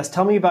joining us.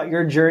 Tell me about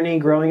your journey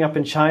growing up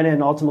in China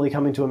and ultimately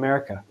coming to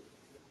America.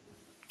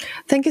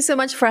 Thank you so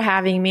much for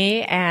having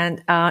me,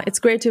 and it's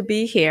great to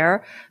be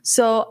here.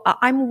 So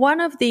I'm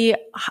one of the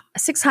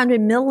 600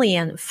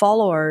 million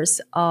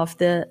followers of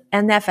the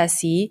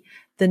NFSC,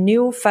 the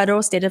new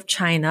Federal State of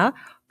China,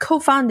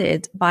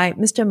 co-founded by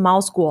Mr. Mao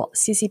Guo,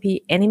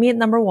 CCP enemy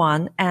number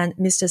one, and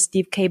Mr.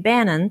 Steve K.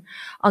 Bannon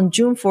on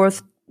June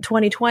 4th,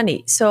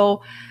 2020.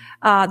 So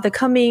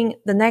the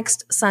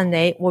next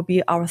Sunday will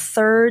be our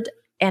third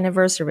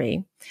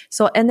anniversary.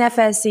 So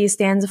NFSC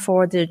stands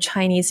for the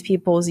Chinese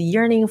people's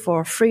yearning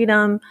for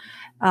freedom,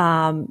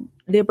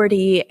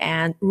 liberty,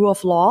 and rule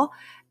of law.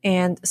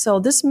 And so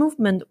this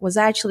movement was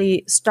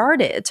actually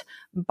started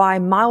by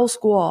Mao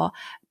Guo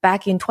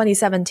back in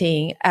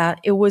 2017.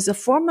 It was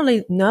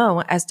formerly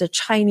known as the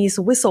Chinese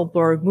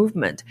whistleblower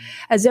movement,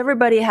 as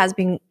everybody has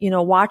been,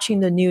 watching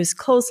the news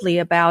closely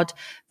about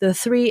the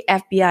 3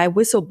 FBI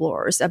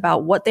whistleblowers,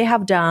 about what they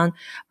have done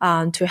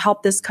to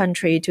help this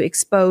country to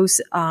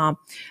expose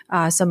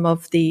some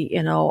of the,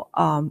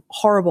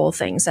 horrible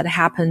things that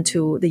happened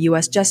to the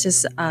U.S.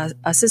 justice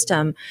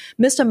system.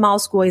 Mr. Mao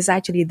Guo is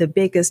actually the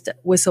biggest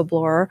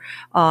whistleblower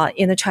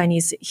in the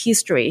Chinese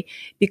history,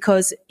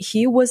 because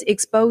he was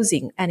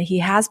exposing, and he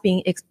has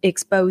been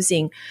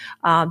exposing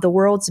the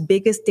world's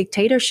biggest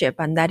dictatorship,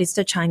 and that is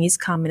the Chinese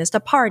Communist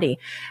Party.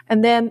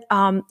 And then,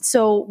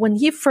 so when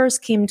he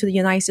first came to the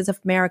United States of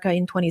America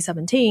in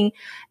 2017,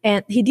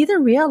 and he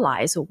didn't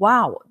realize,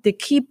 wow, the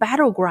key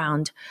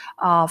battleground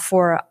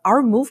for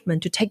our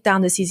movement to take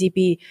down the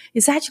CCP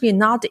is actually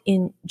not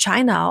in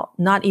China,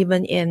 not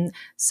even in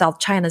South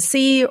China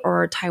Sea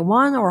or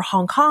Taiwan or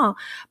Hong Kong,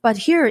 but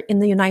here in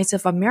the United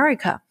States of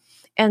America.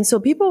 And so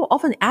people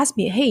often ask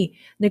me, hey,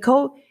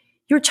 Nicole,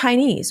 you're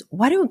Chinese.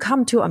 Why don't you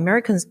come to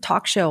Americans'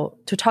 talk show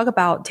to talk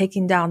about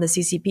taking down the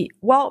CCP?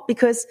 Well,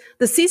 because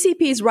the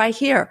CCP is right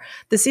here.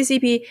 The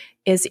CCP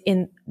is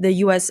in the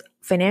U.S.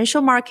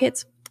 financial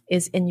markets,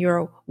 is in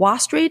your Wall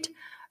Street,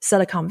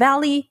 Silicon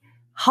Valley,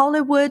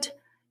 Hollywood,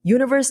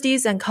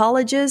 universities and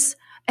colleges,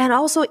 and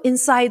also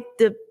inside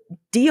the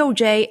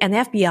DOJ and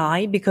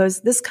FBI,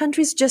 because this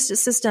country's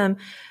justice system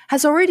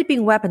has already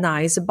been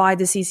weaponized by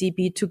the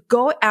CCP to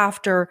go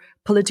after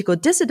political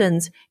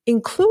dissidents,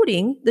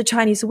 including the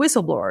Chinese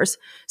whistleblowers.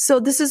 So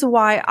this is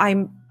why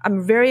I'm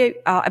very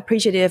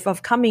appreciative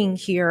of coming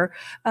here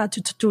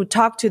to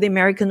talk to the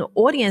American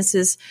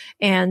audiences.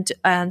 And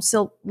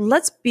so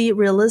let's be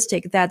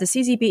realistic that the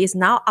CCP is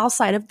now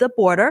outside of the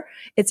border;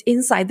 it's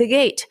inside the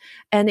gate,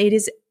 and it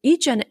is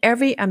each and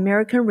every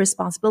American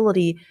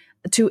responsibility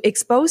to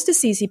expose the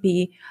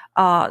CCP,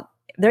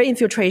 their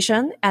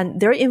infiltration and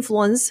their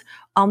influence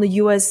on the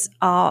U.S.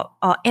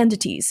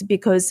 Entities,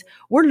 because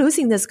we're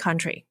losing this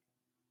country.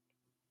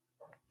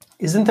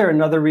 Isn't there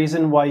another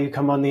reason why you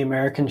come on the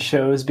American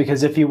shows?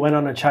 Because if you went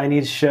on a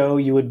Chinese show,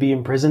 you would be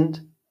imprisoned?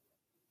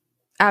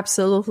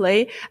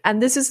 Absolutely.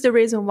 And this is the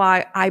reason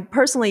why I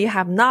personally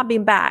have not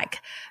been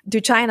back to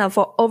China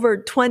for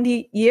over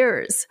 20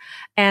 years.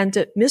 And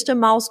Mr.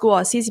 Mao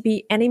Guo,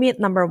 CCP enemy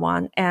number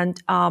one,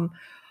 and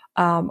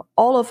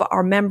all of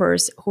our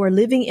members who are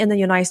living in the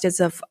United States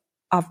of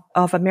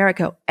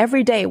America,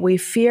 every day we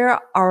fear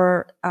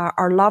our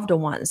loved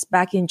ones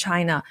back in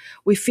China.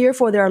 We fear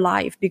for their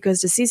life,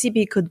 because the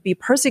CCP could be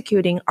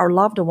persecuting our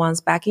loved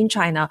ones back in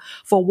China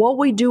for what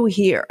we do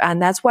here.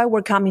 And that's why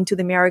we're coming to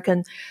the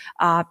American,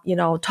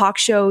 talk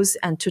shows,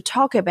 and to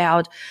talk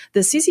about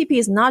the CCP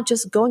is not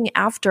just going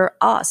after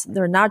us.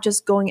 They're not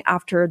just going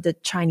after the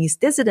Chinese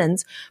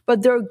dissidents,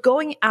 but they're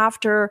going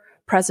after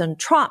President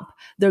Trump.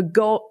 They're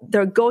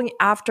going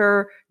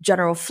after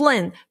General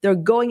Flynn. They're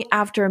going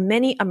after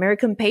many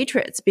American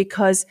patriots,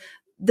 because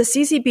the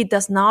CCP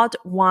does not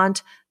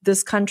want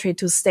this country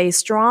to stay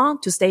strong,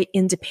 to stay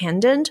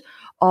independent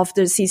of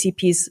the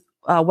CCP's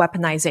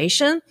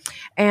weaponization.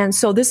 And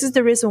so this is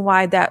the reason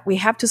why that we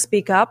have to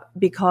speak up,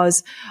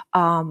 because,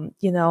 the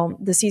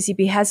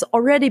CCP has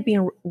already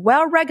been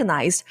well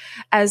recognized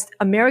as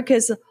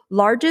America's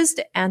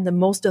largest and the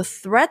most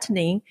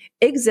threatening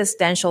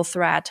existential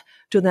threat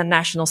to the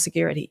national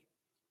security.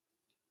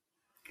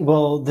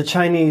 Well, the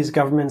Chinese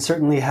government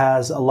certainly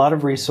has a lot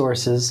of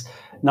resources,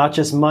 not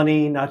just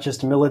money, not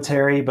just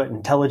military, but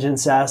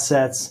intelligence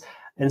assets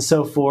and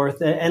so forth.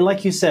 And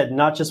like you said,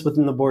 not just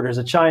within the borders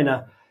of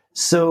China.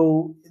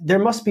 So there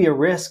must be a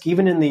risk,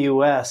 even in the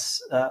U.S.,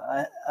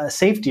 a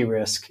safety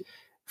risk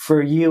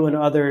for you and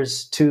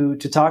others to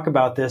talk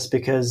about this,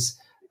 because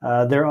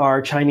there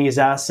are Chinese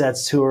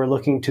assets who are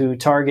looking to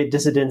target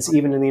dissidents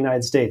even in the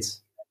United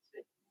States.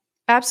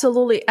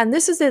 Absolutely. And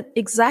this is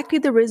exactly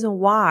the reason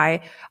why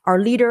our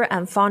leader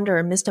and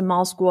founder, Mr.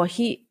 Mao Guo,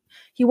 he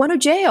went to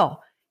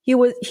jail.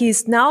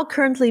 He's now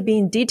currently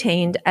being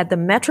detained at the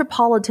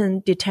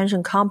Metropolitan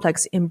Detention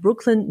Complex in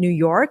Brooklyn, New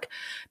York,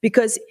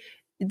 because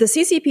the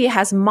CCP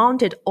has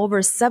mounted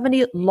over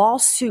 70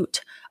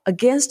 lawsuits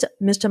against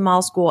Mr.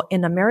 Mao's school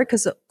in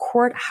America's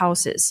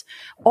courthouses,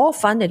 all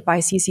funded by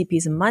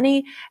CCP's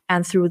money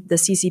and through the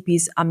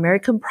CCP's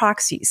American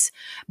proxies.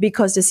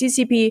 Because the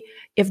CCP,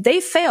 if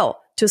they fail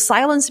to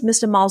silence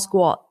Mr. Mao's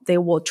school, they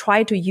will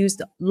try to use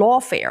the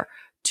lawfare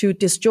to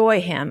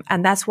destroy him.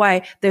 And that's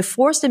why they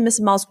forced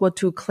Mr. Mao's school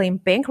to claim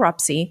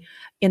bankruptcy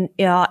in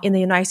the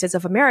United States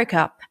of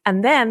America.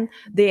 And then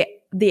the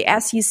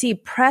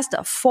SEC pressed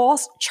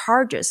false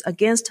charges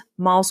against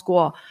Mao's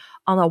school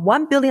on a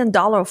 $1 billion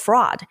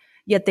fraud,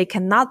 yet they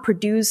cannot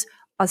produce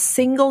a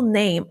single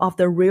name of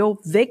the real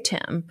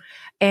victim.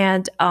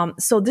 And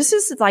so this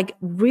is like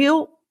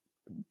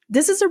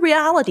this is a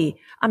reality.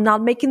 I'm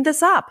not making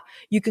this up.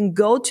 You can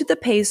go to the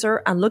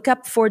PACER and look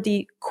up for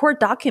the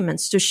court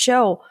documents to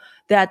show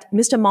that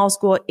Mr. Mao's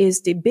school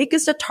is the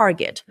biggest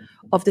target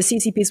of the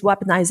CCP's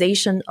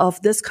weaponization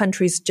of this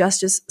country's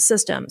justice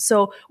system.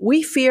 So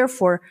we fear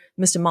for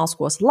Mr. Mao's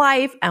school's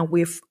life, and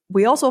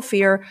we also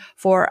fear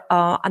for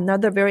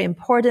another very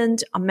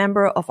important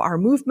member of our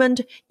movement,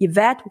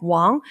 Yvette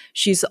Wang.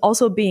 She's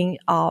also being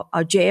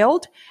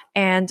jailed,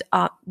 and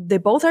they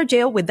both are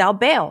jailed without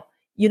bail.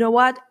 You know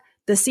what?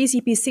 The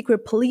CCP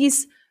secret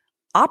police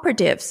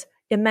operatives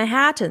in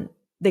Manhattan,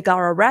 they got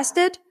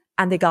arrested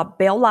and they got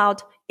bailed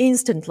out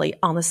instantly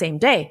on the same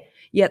day.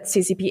 Yet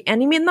CCP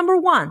enemy number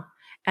one,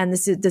 and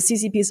this is the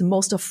CCP's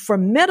most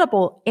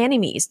formidable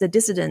enemies, the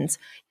dissidents,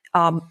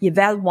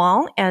 Yvette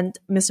Wang and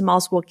Mr.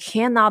 Mao's school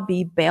cannot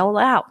be bailed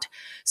out.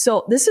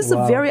 So this is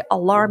a very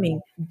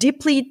alarming,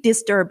 deeply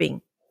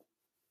disturbing.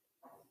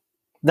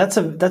 That's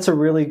a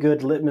really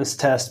good litmus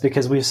test,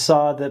 because we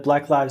saw that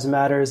Black Lives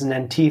Matters and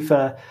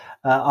Antifa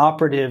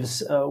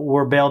operatives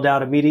were bailed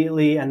out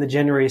immediately, and the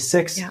January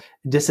 6th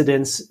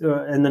dissidents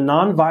and the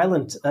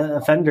nonviolent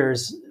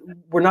offenders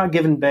were not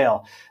given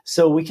bail.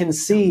 So we can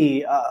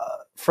see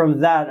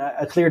from that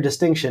a clear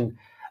distinction.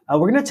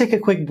 We're going to take a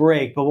quick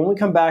break, but when we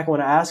come back, I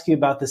want to ask you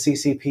about the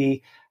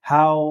CCP,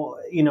 how,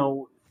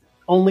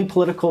 only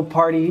political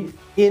party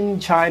in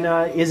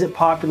China, is it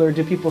popular?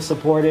 Do people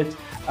support it?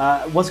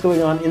 What's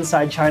going on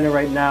inside China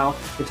right now?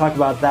 We'll talk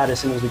about that as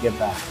soon as we get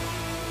back.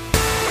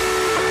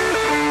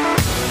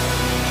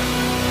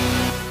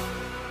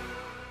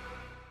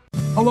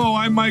 Hello,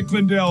 I'm Mike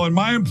Lindell, and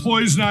my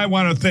employees and I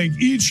want to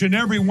thank each and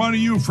every one of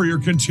you for your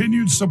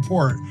continued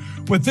support.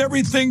 With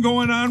everything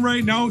going on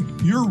right now,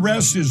 your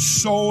rest is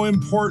so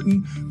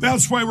important.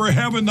 That's why we're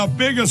having the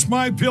biggest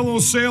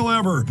MyPillow sale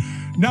ever.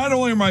 Not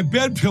only are my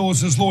bed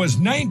pillows as low as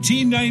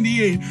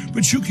 $19.98,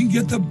 but you can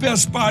get the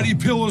best body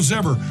pillows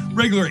ever.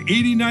 Regular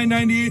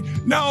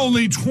 $89.98, now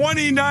only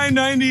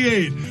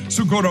 $29.98.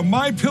 So go to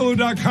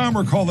mypillow.com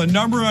or call the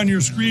number on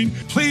your screen.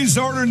 Please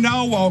order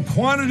now while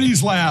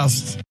quantities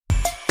last.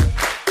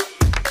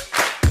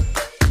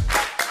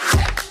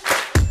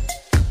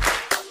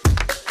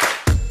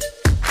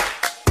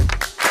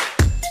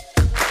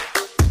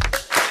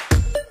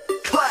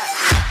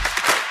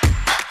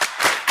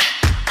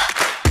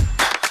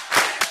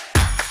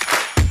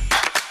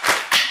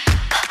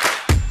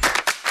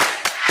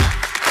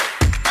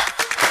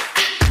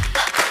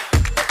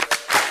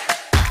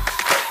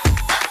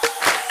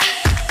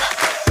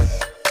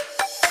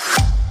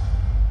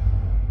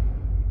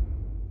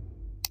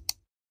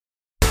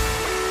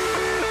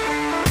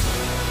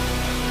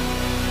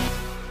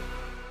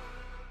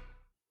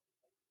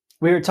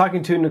 We are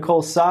talking to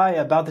Nicole Tsai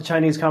about the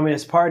Chinese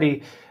Communist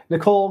Party.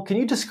 Nicole, can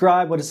you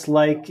describe what it's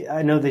like?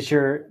 I know that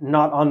you're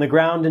not on the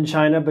ground in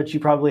China, but you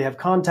probably have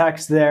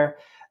contacts there.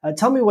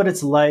 Tell me what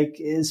it's like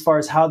as far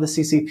as how the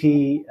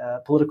CCP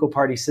political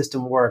party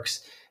system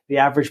works. The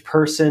average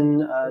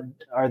person,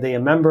 are they a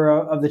member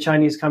of the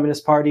Chinese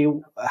Communist Party?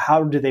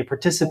 How do they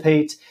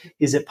participate?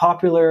 Is it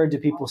popular? Do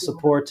people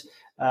support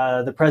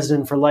the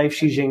president for life,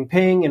 Xi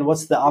Jinping? And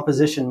what's the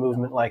opposition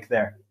movement like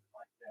there?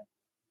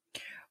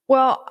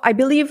 Well, I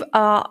believe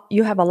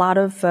you have a lot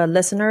of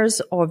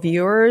listeners or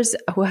viewers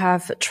who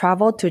have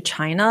traveled to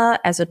China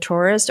as a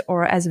tourist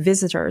or as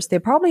visitors. They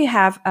probably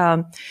have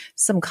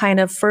some kind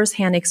of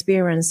firsthand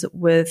experience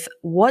with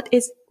what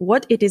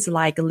it is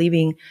like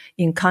living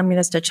in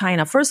communist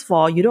China. First of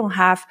all, you don't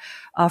have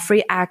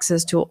free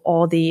access to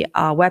all the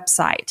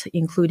website,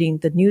 including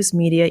the news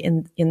media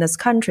in this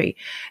country,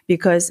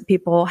 because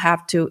people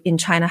in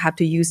China have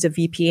to use the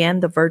VPN,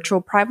 the virtual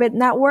private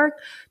network,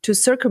 to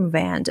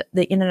circumvent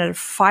the internet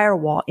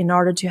firewall in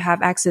order to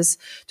have access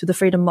to the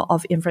freedom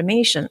of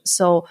information.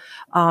 So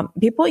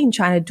people in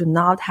China do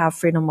not have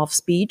freedom of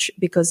speech,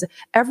 because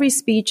every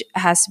speech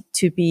has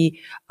to be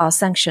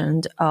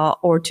sanctioned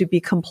or to be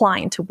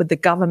compliant with the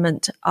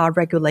government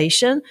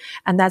regulation.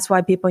 And that's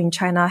why people in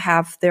China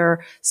have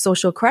their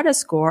social credit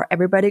score.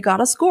 Everybody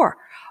got a score.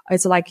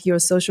 It's like your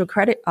social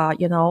credit,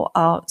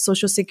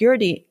 social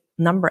security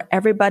number.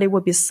 Everybody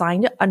will be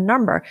signed a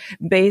number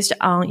based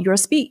on your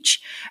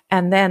speech.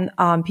 And then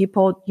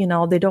people,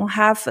 they don't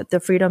have the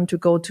freedom to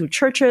go to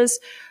churches,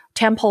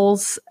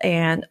 temples,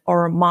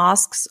 or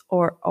mosques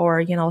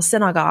or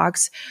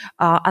synagogues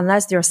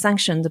unless they're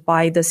sanctioned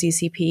by the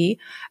CCP.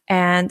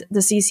 And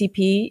the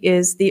CCP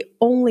is the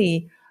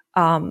only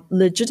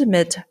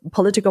legitimate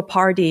political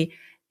party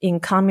in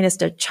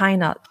communist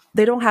China.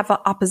 They don't have an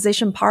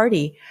opposition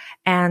party,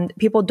 and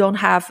people don't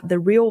have the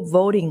real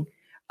voting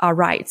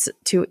rights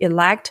to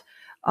elect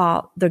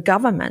the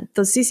government.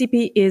 The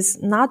CCP is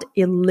not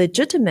a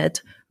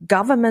legitimate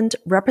government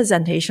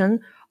representation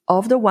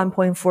of the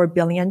 1.4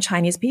 billion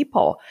Chinese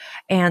people,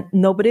 and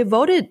nobody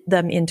voted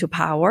them into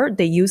power.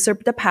 They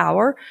usurped the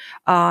power,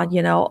 of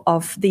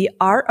the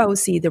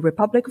ROC, the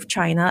Republic of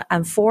China,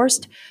 and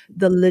forced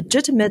the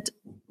legitimate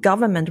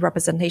government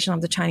representation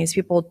of the Chinese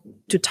people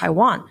to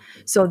Taiwan.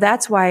 So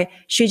that's why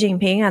Xi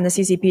Jinping and the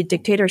CCP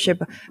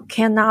dictatorship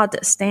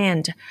cannot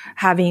stand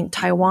having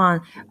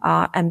Taiwan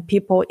and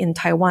people in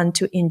Taiwan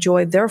to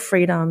enjoy their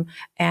freedom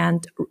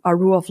and a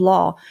rule of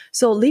law.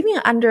 So living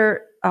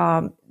under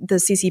the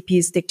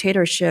CCP's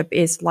dictatorship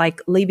is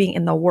like living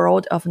in the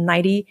world of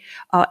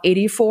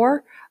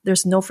 1984.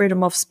 There's no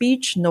freedom of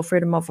speech, no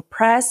freedom of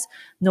press,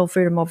 no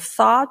freedom of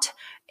thought,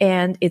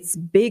 and it's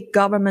big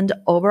government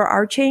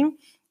overarching.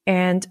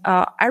 And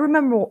I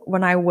remember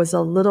when I was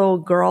a little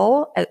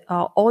girl,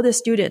 all the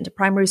student,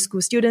 primary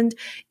school student,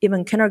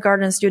 even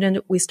kindergarten student,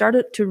 we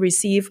started to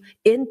receive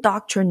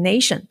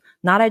indoctrination,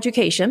 not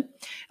education,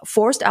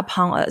 forced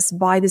upon us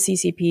by the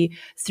CCP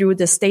through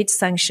the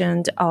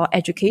state-sanctioned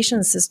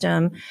education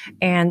system.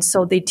 And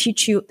so they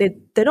teach you, they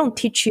don't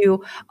teach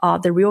you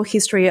the real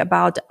history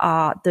about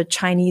the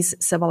Chinese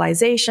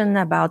civilization,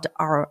 about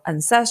our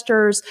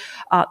ancestors.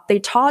 They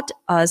taught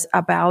us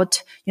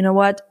about,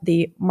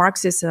 the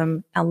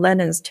Marxism and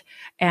Leninist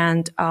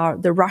and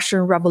the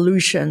Russian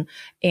Revolution.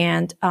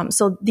 And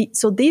so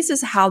this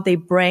is how they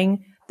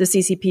bring the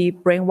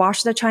CCP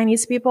brainwashed the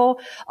Chinese people.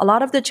 A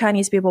lot of the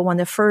Chinese people, when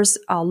they first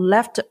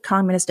left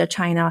communist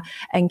China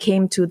and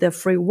came to the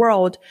free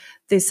world,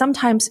 they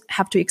sometimes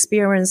have to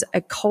experience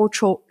a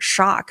cultural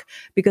shock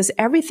because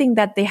everything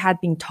that they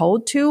had been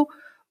told to,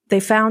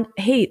 they found,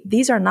 hey,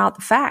 these are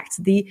not facts.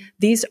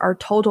 These are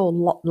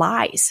total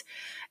lies.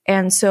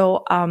 And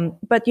so,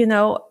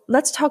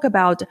 let's talk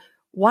about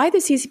why the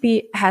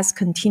CCP has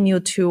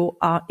continued to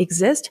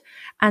exist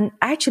and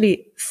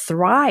actually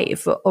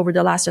thrive over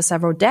the last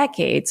several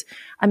decades.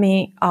 I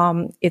mean,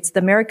 it's the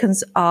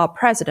Americans'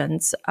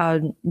 presidents,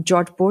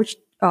 George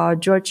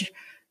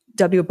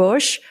W.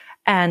 Bush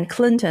and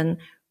Clinton,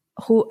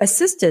 who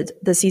assisted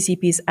the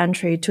CCP's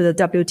entry to the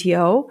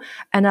WTO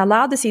and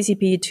allowed the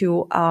CCP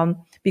to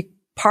be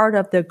part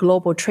of the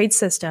global trade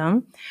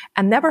system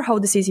and never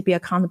hold the CCP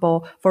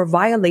accountable for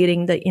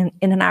violating the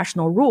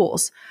international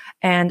rules.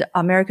 And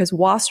America's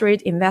Wall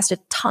Street invested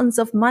tons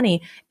of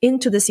money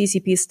into the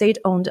CCP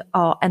state-owned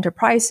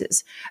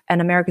enterprises. And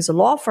America's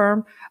law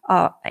firm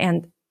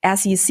and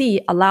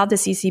SEC allowed the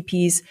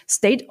CCP's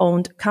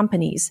state-owned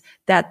companies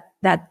that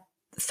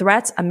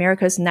threats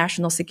America's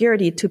national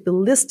security to be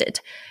listed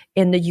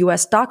in the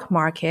U.S. stock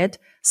market,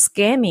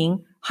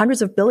 scamming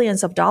hundreds of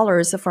billions of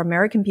dollars for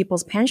American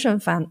people's pension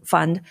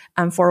fund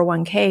and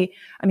 401k.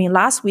 I mean,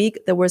 last week,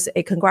 there was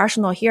a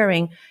congressional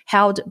hearing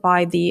held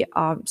by the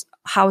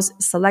House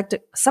Select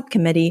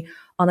Subcommittee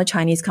on the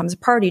Chinese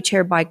Communist Party,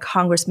 chaired by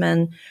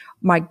Congressman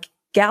Mike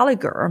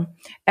Gallagher.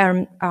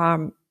 And,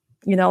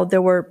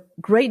 there were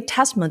great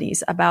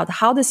testimonies about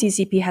how the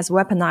CCP has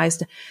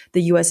weaponized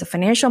the U.S.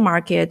 financial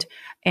market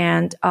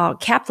and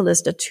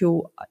capitalist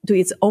to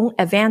its own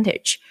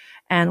advantage.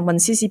 And when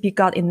CCP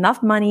got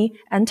enough money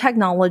and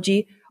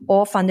technology,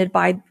 all funded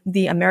by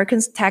the American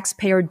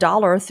taxpayer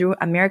dollar through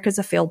America's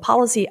failed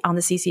policy on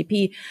the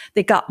CCP,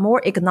 they got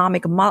more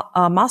economic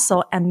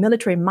muscle and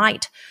military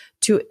might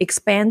to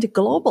expand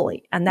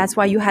globally. And that's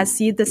why you have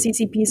seen the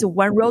CCP's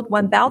one road,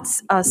 one belt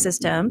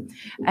system.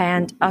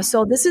 And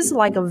so this is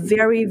like a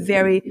very,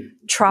 very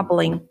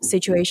troubling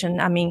situation.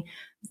 I mean,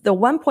 the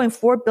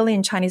 1.4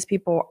 billion Chinese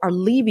people are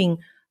living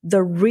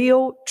the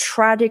real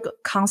tragic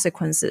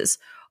consequences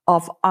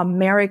of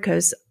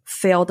America's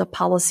failed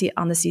policy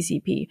on the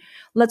CCP.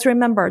 Let's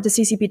remember, the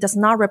CCP does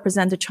not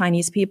represent the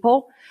Chinese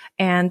people,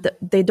 and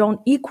they don't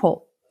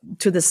equal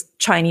to the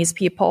Chinese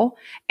people.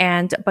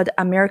 But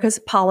America's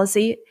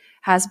policy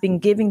has been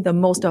giving the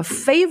most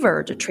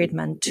favored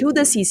treatment to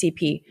the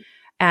CCP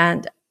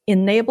and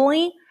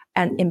enabling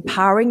and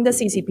empowering the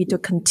CCP to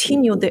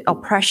continue the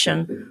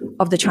oppression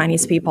of the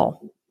Chinese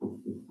people.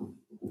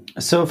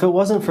 So if it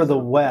wasn't for the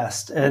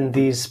West and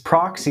these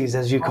proxies,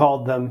 as you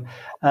called them,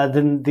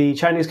 then the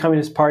Chinese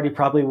Communist Party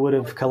probably would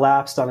have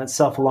collapsed on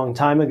itself a long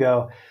time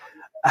ago.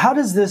 How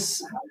does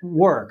this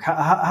work?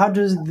 How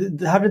does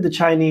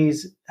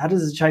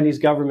the Chinese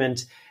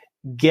government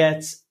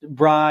get,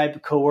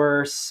 bribe,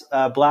 coerce,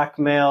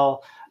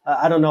 blackmail?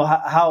 I don't know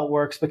how it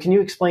works, but can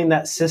you explain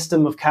that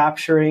system of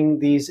capturing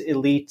these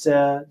elite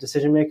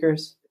decision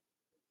makers?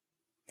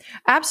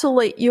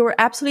 Absolutely. You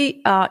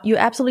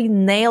absolutely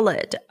nail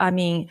it. I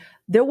mean,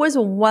 there was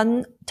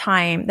one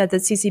time that the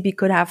CCP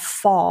could have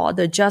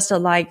fallen, just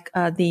like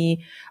the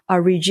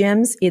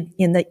regimes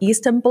in the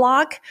Eastern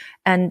Bloc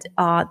and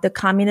the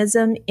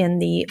communism in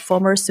the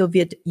former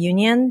Soviet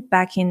Union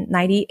back in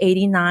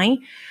 1989.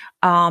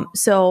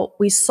 So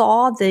we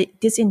saw the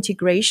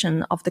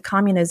disintegration of the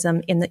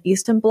communism in the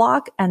Eastern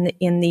Bloc and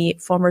in the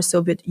former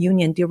Soviet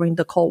Union during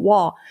the Cold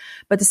War.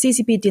 But the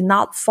CCP did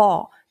not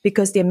fall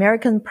because the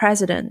American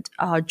president,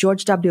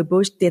 George W.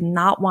 Bush, did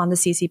not want the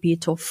CCP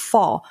to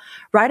fall.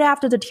 Right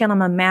after the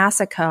Tiananmen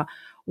massacre,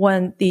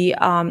 when the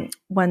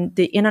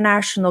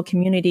international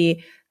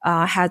community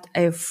had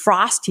a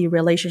frosty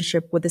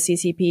relationship with the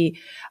CCP,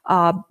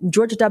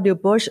 George W.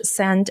 Bush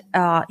sent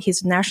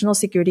his national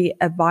security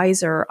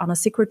advisor on a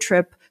secret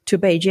trip to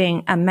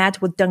Beijing and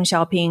met with Deng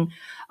Xiaoping,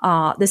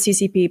 the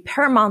CCP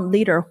paramount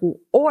leader who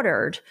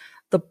ordered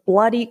the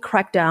bloody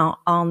crackdown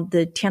on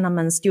the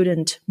Tiananmen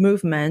student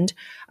movement.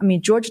 I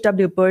mean, George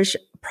W. Bush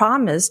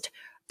promised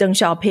Deng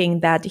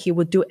Xiaoping that he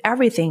would do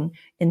everything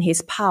in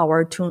his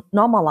power to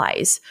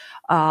normalize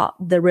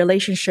the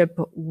relationship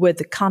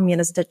with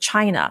communist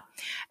China.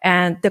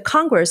 And the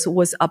Congress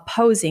was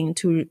opposing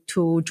to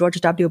George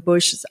W.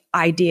 Bush's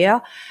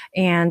idea.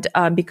 And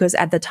because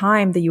at the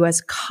time, the U.S.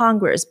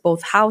 Congress,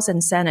 both House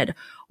and Senate,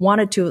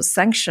 wanted to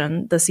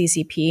sanction the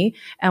CCP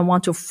and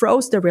want to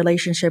froze the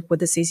relationship with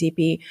the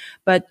CCP.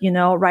 But,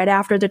 right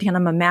after the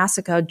Tiananmen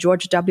massacre,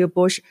 George W.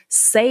 Bush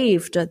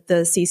saved the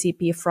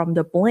CCP from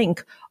the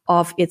blink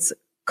of its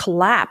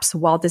collapse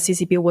while the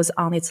CCP was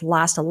on its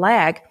last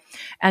leg.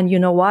 And you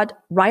know what?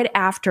 Right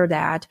after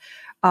that,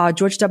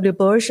 George W.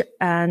 Bush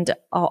and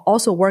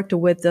also worked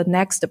with the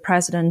next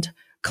president,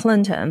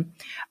 Clinton.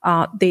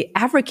 They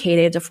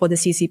advocated for the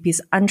CCP's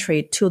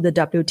entry to the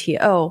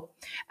WTO,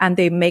 and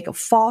they make a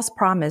false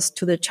promise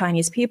to the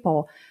Chinese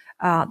people.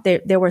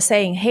 They were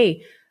saying,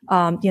 hey,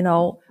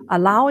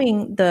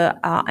 allowing the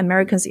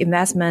Americans'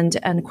 investment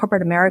and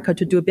corporate America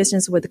to do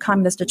business with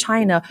communist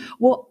China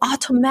will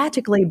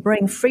automatically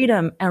bring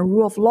freedom and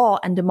rule of law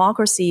and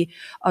democracy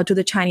to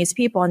the Chinese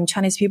people, and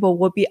Chinese people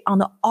will be on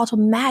the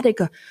automatic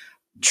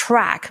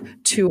track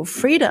to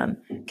freedom.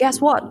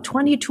 Guess what?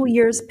 22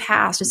 years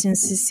passed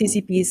since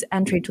CCP's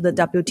entry to the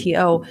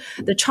WTO.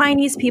 The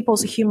Chinese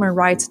people's human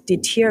rights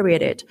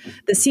deteriorated.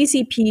 The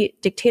CCP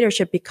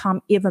dictatorship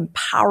become even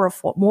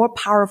more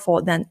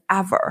powerful than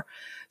ever.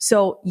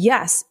 So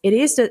yes, it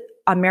is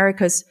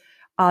America's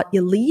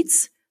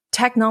elites,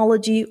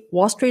 technology,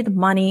 Wall Street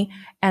money,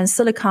 and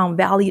Silicon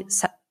Valley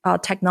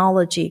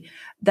technology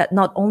that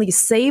not only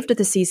saved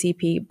the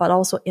CCP, but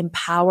also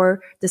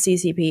empowered the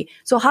CCP.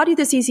 So how did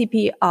the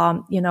CCP,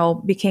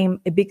 became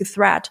a big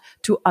threat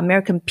to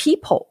American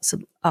people's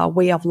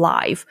way of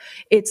life?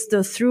 It's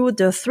through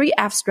the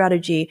 3F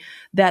strategy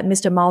that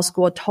Mr. Mao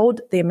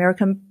told the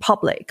American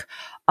public.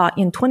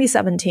 In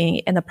 2017,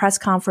 in a press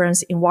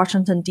conference in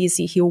Washington,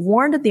 D.C., he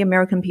warned the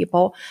American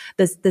people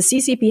that the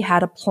CCP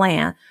had a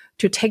plan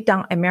to take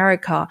down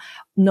America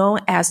known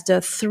as the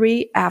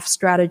 3F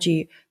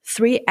strategy.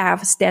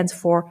 3F stands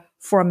for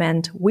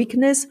foment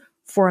weakness,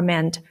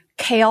 foment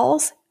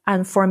chaos,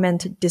 and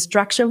foment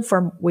destruction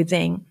from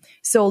within.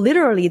 So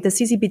literally, the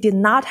CCP did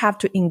not have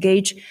to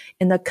engage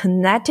in a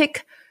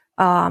kinetic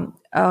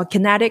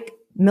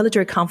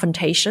military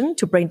confrontation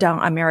to bring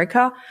down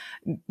America.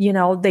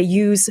 They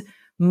use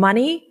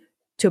money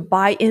to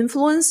buy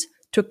influence,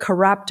 to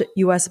corrupt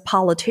U.S.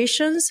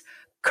 politicians,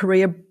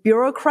 career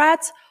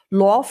bureaucrats,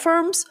 law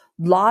firms,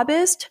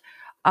 lobbyists,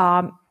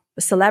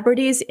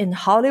 celebrities in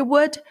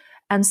Hollywood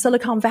and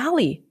Silicon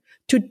Valley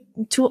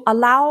to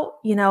allow,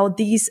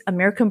 these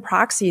American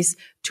proxies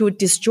to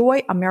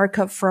destroy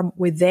America from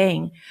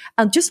within.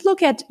 And just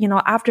look at,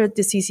 after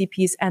the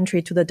CCP's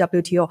entry to the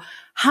WTO,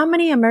 how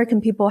many American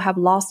people have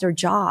lost their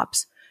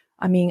jobs?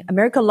 I mean,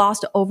 America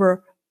lost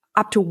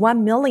up to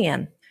 1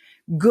 million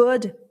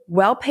good,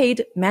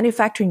 well-paid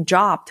manufacturing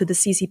job to the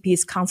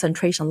CCP's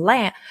concentration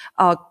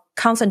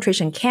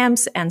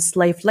camps and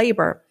slave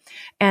labor.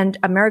 And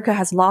America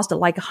has lost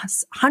like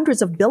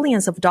hundreds of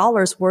billions of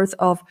dollars worth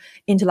of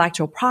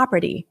intellectual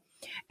property.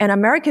 And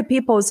American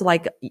people's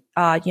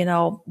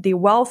the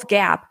wealth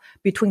gap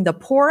between the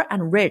poor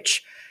and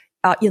rich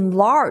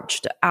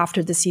enlarged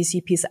after the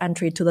CCP's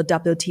entry to the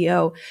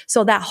WTO.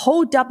 So that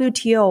whole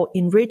WTO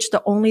enriched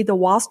only the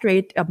Wall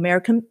Street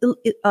American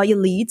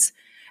elites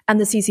and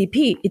the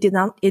CCP.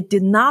 It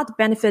did not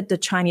benefit the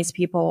Chinese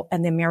people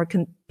and the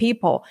American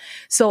people.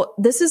 So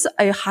this is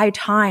a high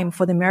time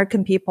for the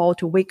American people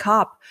to wake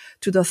up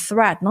to the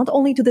threat, not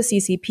only to the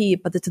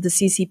CCP, but to the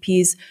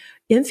CCP's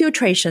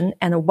infiltration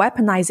and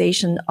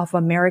weaponization of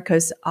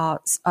America's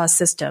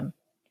system.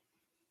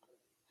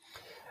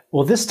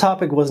 Well, this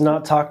topic was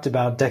not talked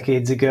about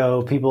decades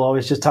ago. People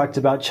always just talked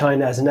about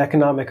China as an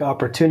economic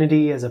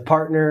opportunity, as a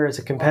partner, as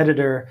a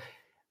competitor.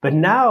 But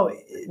now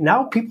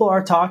people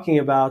are talking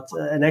about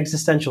an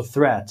existential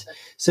threat.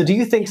 So do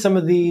you think some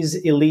of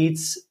these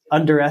elites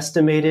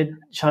underestimated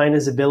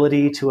China's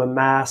ability to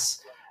amass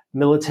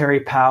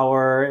military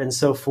power and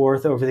so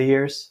forth over the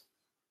years?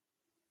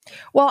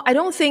 Well, I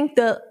don't think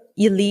the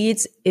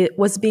elites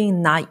was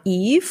being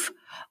naive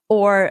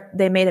or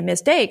they made a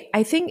mistake.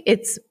 I think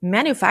it's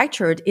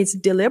manufactured, it's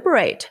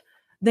deliberate.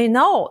 They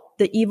know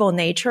the evil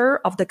nature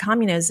of the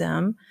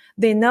communism.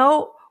 They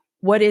know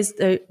what is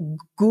the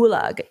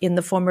gulag in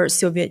the former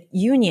Soviet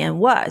Union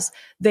was.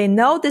 They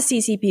know the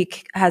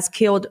CCP has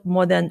killed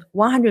more than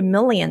 100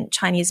 million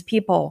Chinese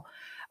people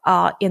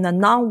in a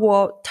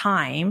non-war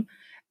time.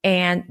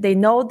 And they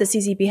know the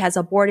CCP has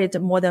aborted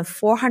more than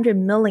 400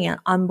 million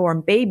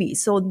unborn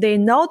babies. So they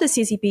know the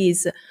CCP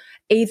is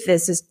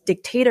atheist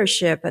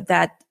dictatorship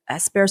that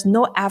spares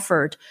no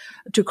effort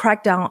to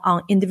crack down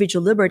on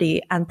individual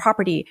liberty and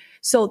property.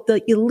 So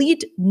the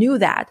elite knew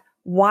that.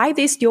 Why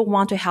they still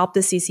want to help the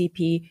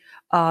CCP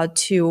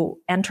to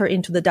enter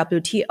into the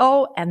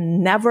WTO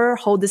and never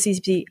hold the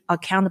CCP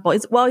accountable?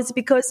 It's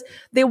because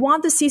they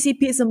want the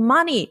CCP's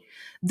money.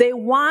 They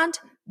want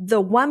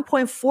the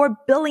 1.4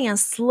 billion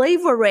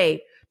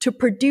slavery to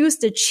produce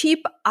the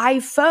cheap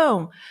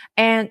iPhone.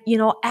 And,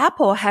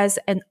 Apple has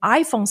an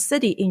iPhone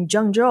city in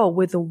Zhengzhou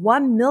with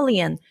 1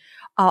 million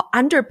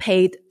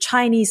underpaid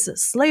Chinese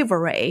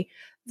slavery.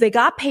 They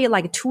got paid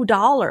like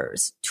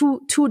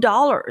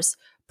 $2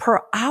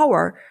 per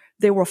hour.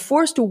 They were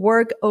forced to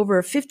work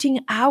over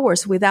 15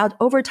 hours without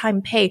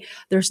overtime pay.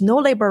 There's no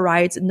labor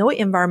rights, no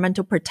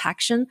environmental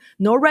protection,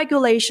 no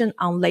regulation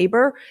on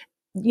labor.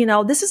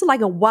 This is like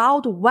a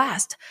Wild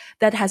West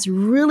that has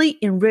really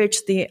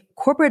enriched the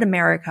corporate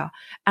America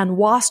and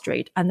Wall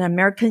Street and the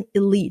American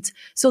elite.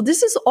 So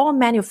this is all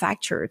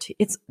manufactured.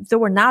 They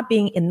were not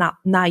being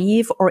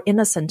naive or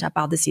innocent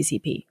about the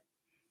CCP.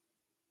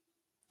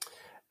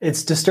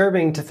 It's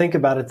disturbing to think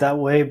about it that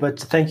way, but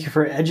thank you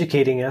for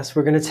educating us.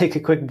 We're going to take a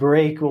quick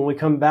break. When we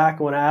come back,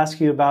 I want to ask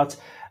you about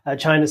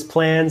China's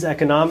plans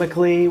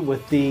economically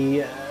with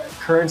the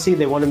currency.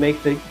 They want to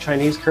make the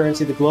Chinese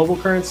currency the global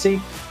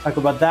currency. Talk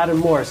about that and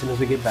more as soon as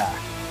we get back.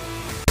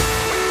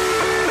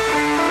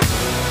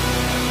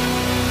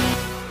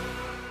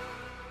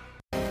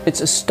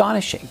 It's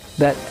astonishing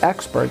that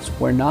experts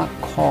were not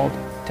called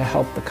to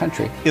help the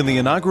country. In the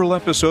inaugural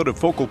episode of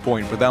Focal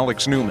Point with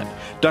Alex Newman,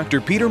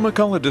 Dr. Peter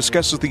McCullough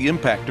discusses the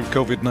impact of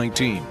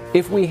COVID-19.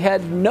 If we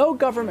had no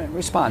government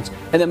response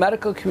and the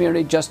medical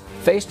community just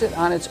faced it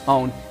on its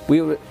own,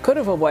 we could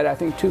have avoided, I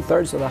think,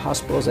 2/3 of the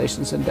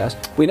hospitalizations and deaths.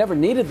 We never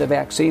needed the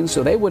vaccine,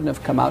 so they wouldn't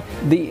have come out.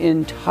 The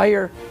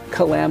entire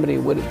calamity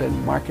would have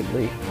been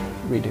markedly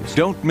reduced.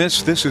 Don't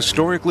miss this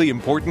historically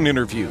important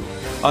interview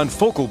on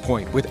Focal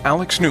Point with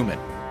Alex Newman,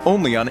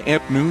 only on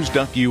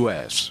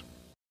ampnews.us.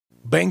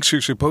 Banks are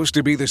supposed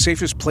to be the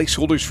safest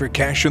placeholders for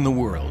cash in the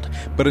world,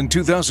 but in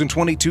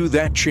 2022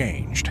 that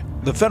changed.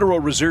 The Federal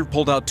Reserve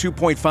pulled out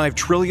 $2.5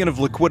 trillion of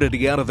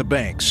liquidity out of the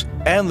banks,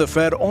 and the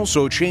Fed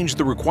also changed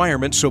the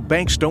requirements so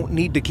banks don't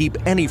need to keep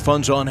any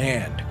funds on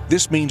hand.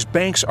 This means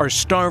banks are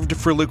starved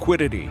for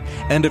liquidity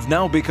and have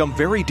now become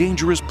very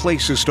dangerous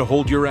places to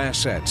hold your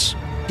assets.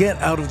 Get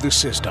out of the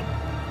system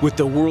with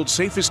the world's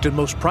safest and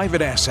most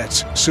private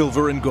assets,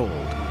 silver and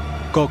gold.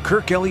 Call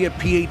Kirk Elliott,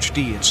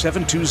 Ph.D. at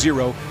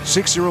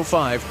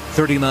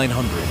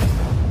 720-605-3900.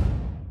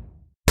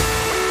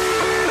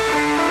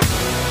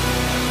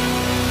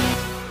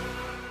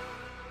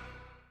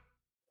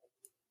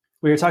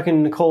 We are talking to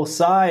Nicole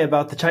Tsai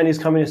about the Chinese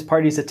Communist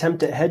Party's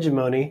attempt at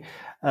hegemony.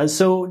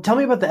 So tell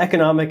me about the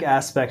economic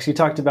aspects. You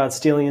talked about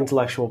stealing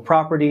intellectual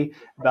property,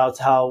 about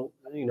how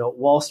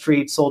Wall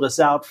Street sold us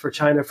out for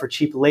China for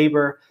cheap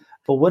labor.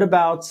 But what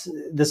about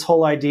this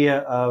whole idea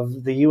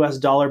of the U.S.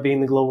 dollar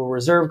being the global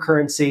reserve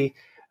currency,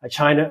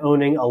 China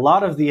owning a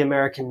lot of the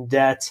American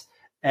debt,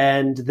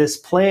 and this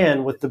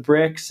plan with the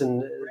BRICS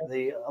and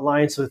the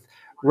alliance with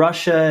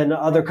Russia and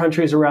other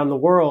countries around the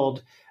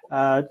world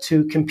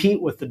to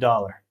compete with the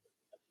dollar?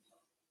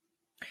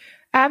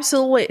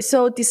 Absolutely.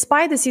 So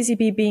despite the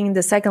CCP being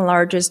the second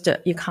largest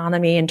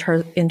economy in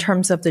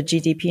terms of the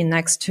GDP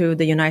next to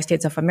the United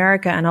States of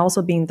America, and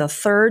also being the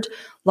third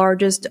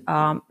largest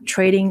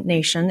trading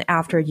nation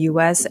after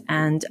US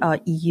and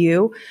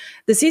EU,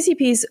 the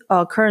CCP's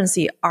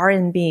currency,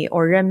 RMB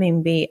or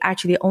renminbi,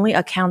 actually only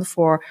account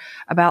for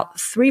about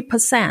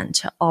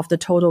 3% of the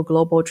total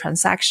global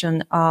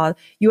transaction.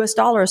 US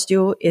dollar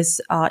still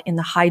is in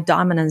the high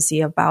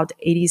dominancy, about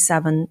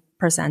 87%.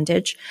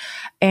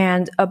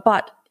 And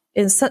but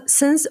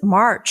since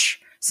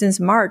March,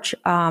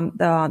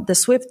 the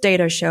SWIFT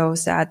data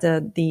shows that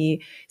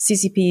the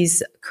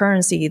CCP's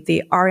currency,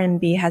 the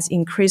RMB, has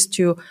increased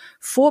to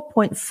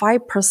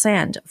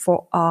 4.5%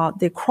 for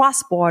the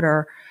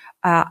cross-border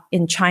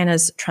in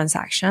China's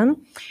transaction.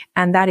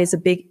 And that is a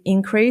big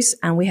increase.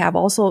 And we have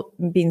also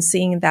been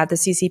seeing that the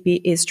CCP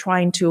is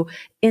trying to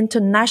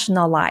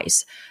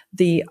internationalize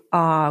the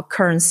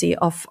currency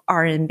of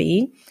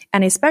RMB.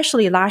 And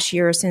especially last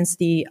year, since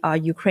the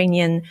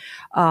Ukrainian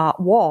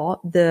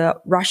war, the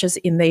Russia's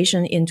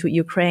invasion into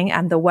Ukraine,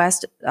 and the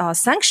West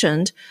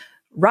sanctioned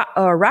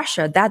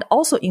Russia, that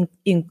also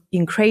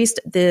increased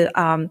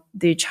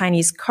the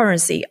Chinese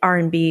currency,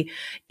 RMB,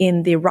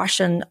 in the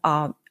Russian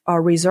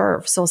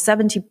reserve. So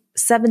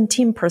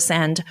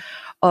 17%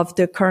 of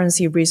the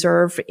currency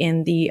reserve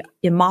in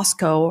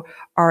Moscow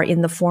are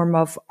in the form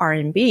of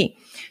RMB.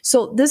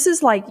 So this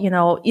is like,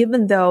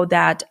 even though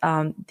that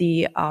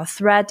the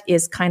threat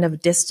is kind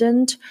of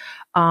distant,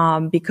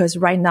 because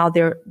right now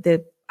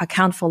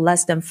account for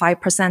less than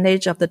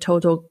 5% of the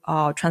total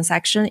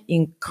transaction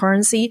in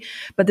currency.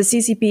 But the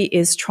CCP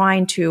is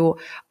trying to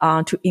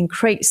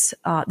increase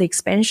the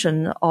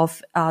expansion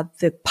of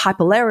the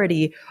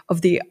popularity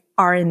of the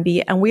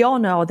RMB. And we all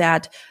know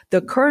that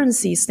the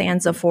currency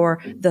stands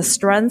for the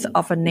strength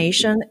of a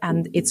nation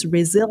and its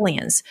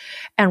resilience.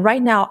 And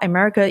right now,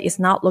 America is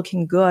not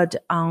looking good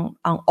on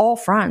all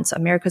fronts.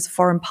 America's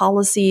foreign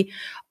policy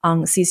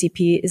on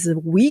CCP is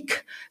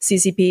weak.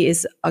 CCP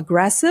is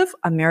aggressive.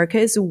 America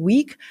is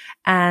weak.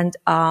 And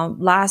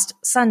last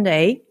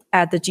Sunday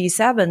at the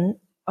G7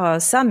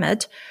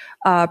 summit,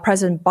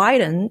 President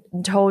Biden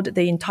told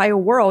the entire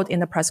world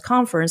in the press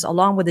conference,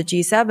 along with the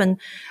G7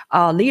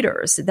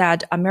 leaders,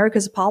 that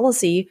America's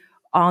policy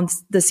on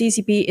the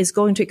CCP is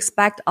going to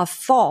expect a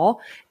thaw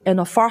in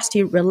a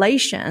frosty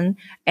relation.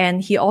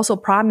 And he also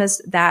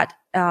promised that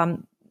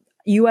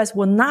U.S.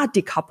 will not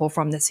decouple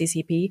from the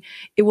CCP.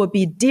 It will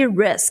be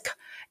de-risk.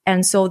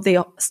 And so they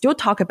still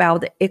talk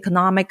about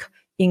economic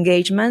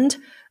engagement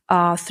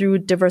through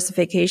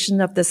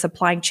diversification of the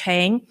supply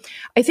chain.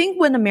 I think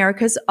when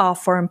America's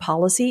foreign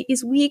policy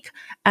is weak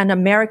and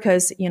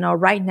America's,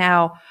 right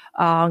now,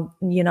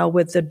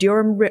 with the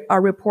Durham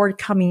report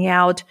coming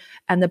out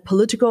and the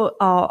political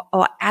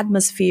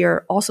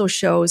atmosphere also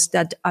shows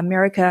that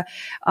America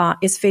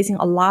is facing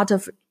a lot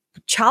of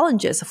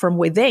challenges from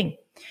within,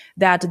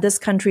 that this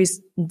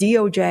country's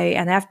DOJ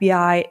and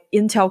FBI,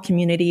 intel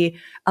community,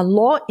 and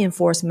law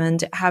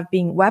enforcement have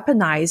been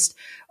weaponized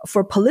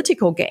for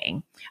political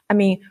gain. I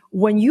mean,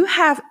 when you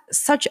have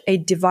such a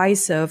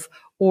divisive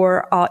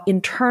or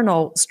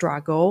internal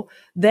struggle,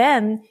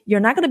 then you're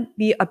not going to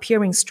be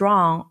appearing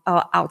strong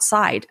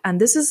outside.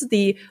 And this is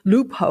the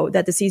loophole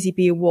that the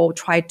CCP will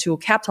try to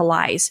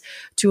capitalize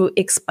to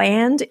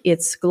expand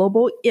its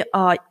global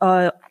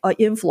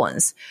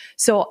influence.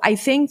 So I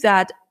think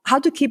that how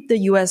to keep the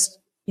U.S.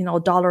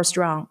 dollar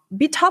strong,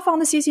 be tough on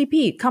the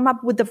CCP, come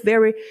up with a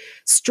very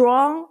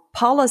strong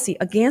policy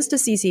against the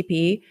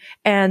CCP.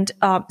 And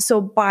so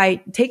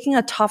by taking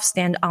a tough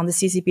stand on the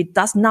CCP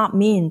does not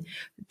mean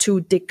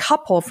to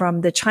decouple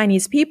from the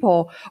Chinese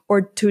people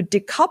or to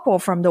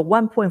decouple from the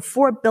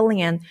 1.4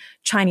 billion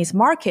Chinese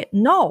market.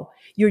 No,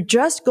 you're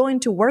just going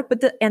to work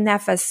with the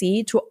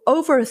NFSC to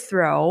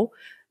overthrow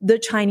the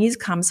Chinese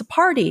Communist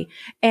Party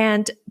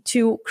and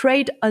to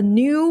create a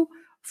new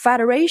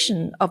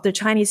federation of the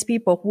Chinese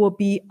people who will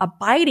be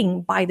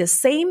abiding by the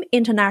same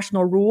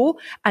international rule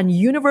and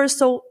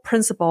universal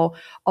principle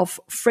of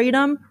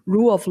freedom,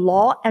 rule of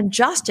law, and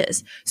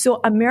justice.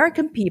 So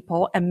American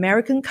people,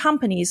 American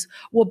companies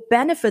will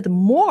benefit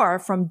more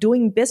from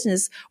doing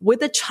business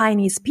with the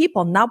Chinese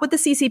people, not with the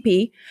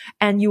CCP,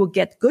 and you will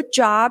get good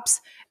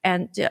jobs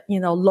and,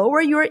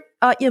 lower your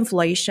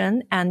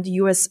inflation, and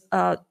U.S.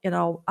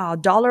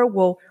 Dollar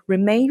will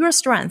remain your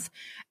strength.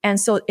 And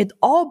so it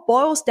all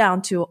boils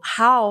down to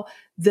how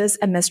this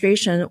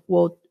administration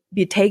will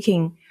be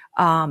taking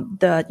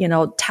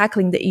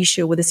tackling the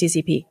issue with the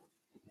CCP.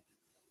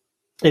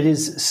 It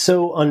is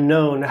so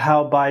unknown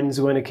how Biden's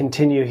going to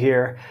continue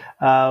here,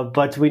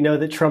 but we know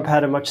that Trump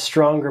had a much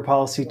stronger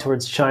policy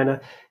towards China.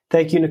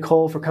 Thank you,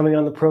 Nicole, for coming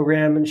on the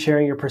program and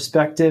sharing your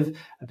perspective.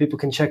 People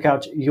can check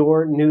out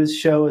your news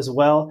show as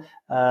well.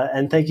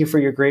 And thank you for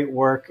your great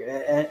work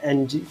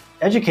and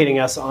educating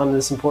us on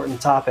this important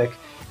topic.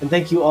 And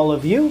thank you, all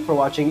of you, for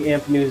watching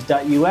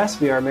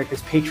ampnews.us. We are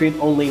America's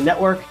Patriot-only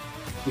network.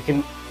 You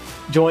can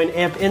join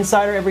AMP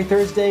Insider every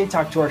Thursday,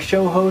 talk to our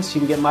show hosts.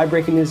 You can get my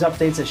breaking news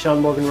updates at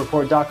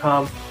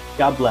SeanMorganReport.com.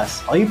 God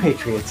bless all you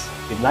Patriots.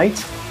 Good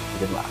night and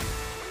good luck.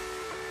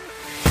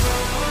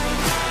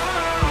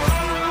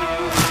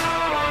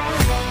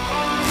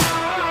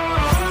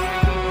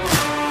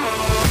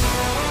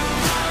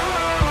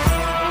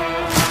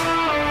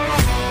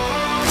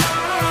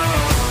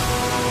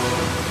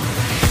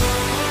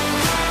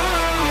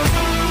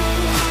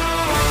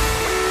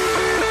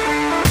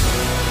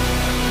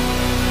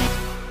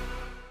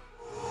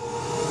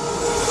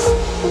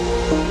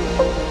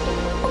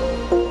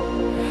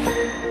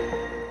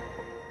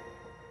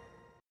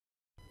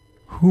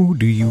 Who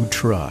do you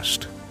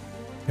trust?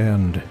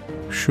 And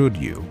should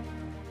you?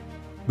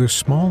 The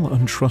small,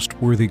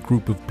 untrustworthy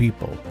group of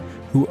people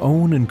who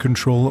own and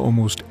control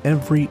almost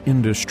every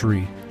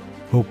industry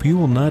hope you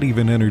will not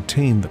even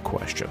entertain the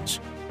questions,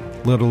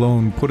 let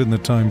alone put in the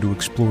time to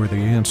explore the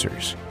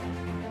answers.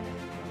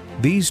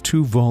 These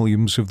 2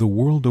 volumes of The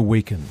World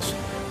Awakens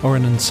are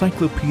an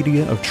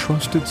encyclopedia of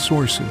trusted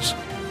sources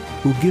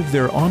who give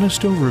their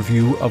honest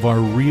overview of our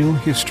real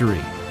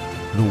history,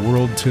 the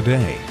world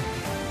today,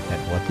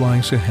 and what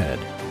lies ahead.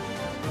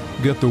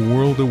 Get The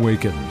World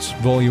Awakens,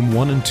 Volume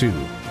 1 and 2,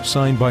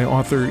 signed by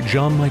author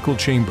John Michael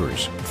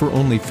Chambers for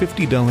only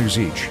 $50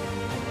 each.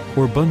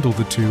 Or bundle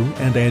the 2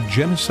 and add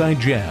Genocide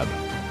Jab,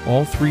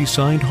 all 3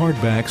 signed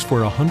hardbacks for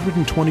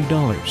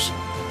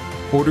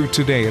 $120. Order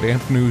today at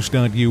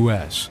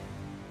ampnews.us.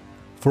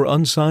 For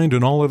unsigned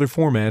and all other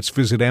formats,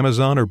 visit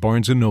Amazon or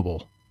Barnes &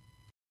 Noble.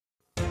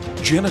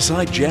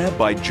 Genocide Jab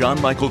by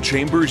John Michael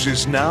Chambers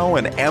is now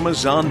an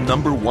Amazon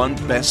 #1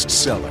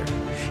 bestseller.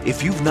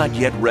 If you've not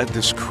yet read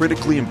this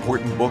critically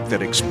important book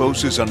that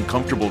exposes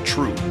uncomfortable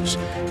truths,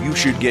 you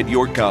should get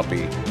your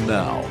copy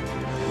now.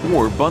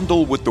 Or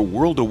bundle with The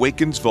World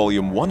Awakens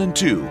Volume 1 and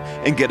 2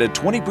 and get a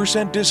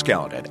 20%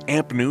 discount at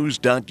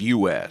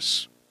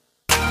ampnews.us.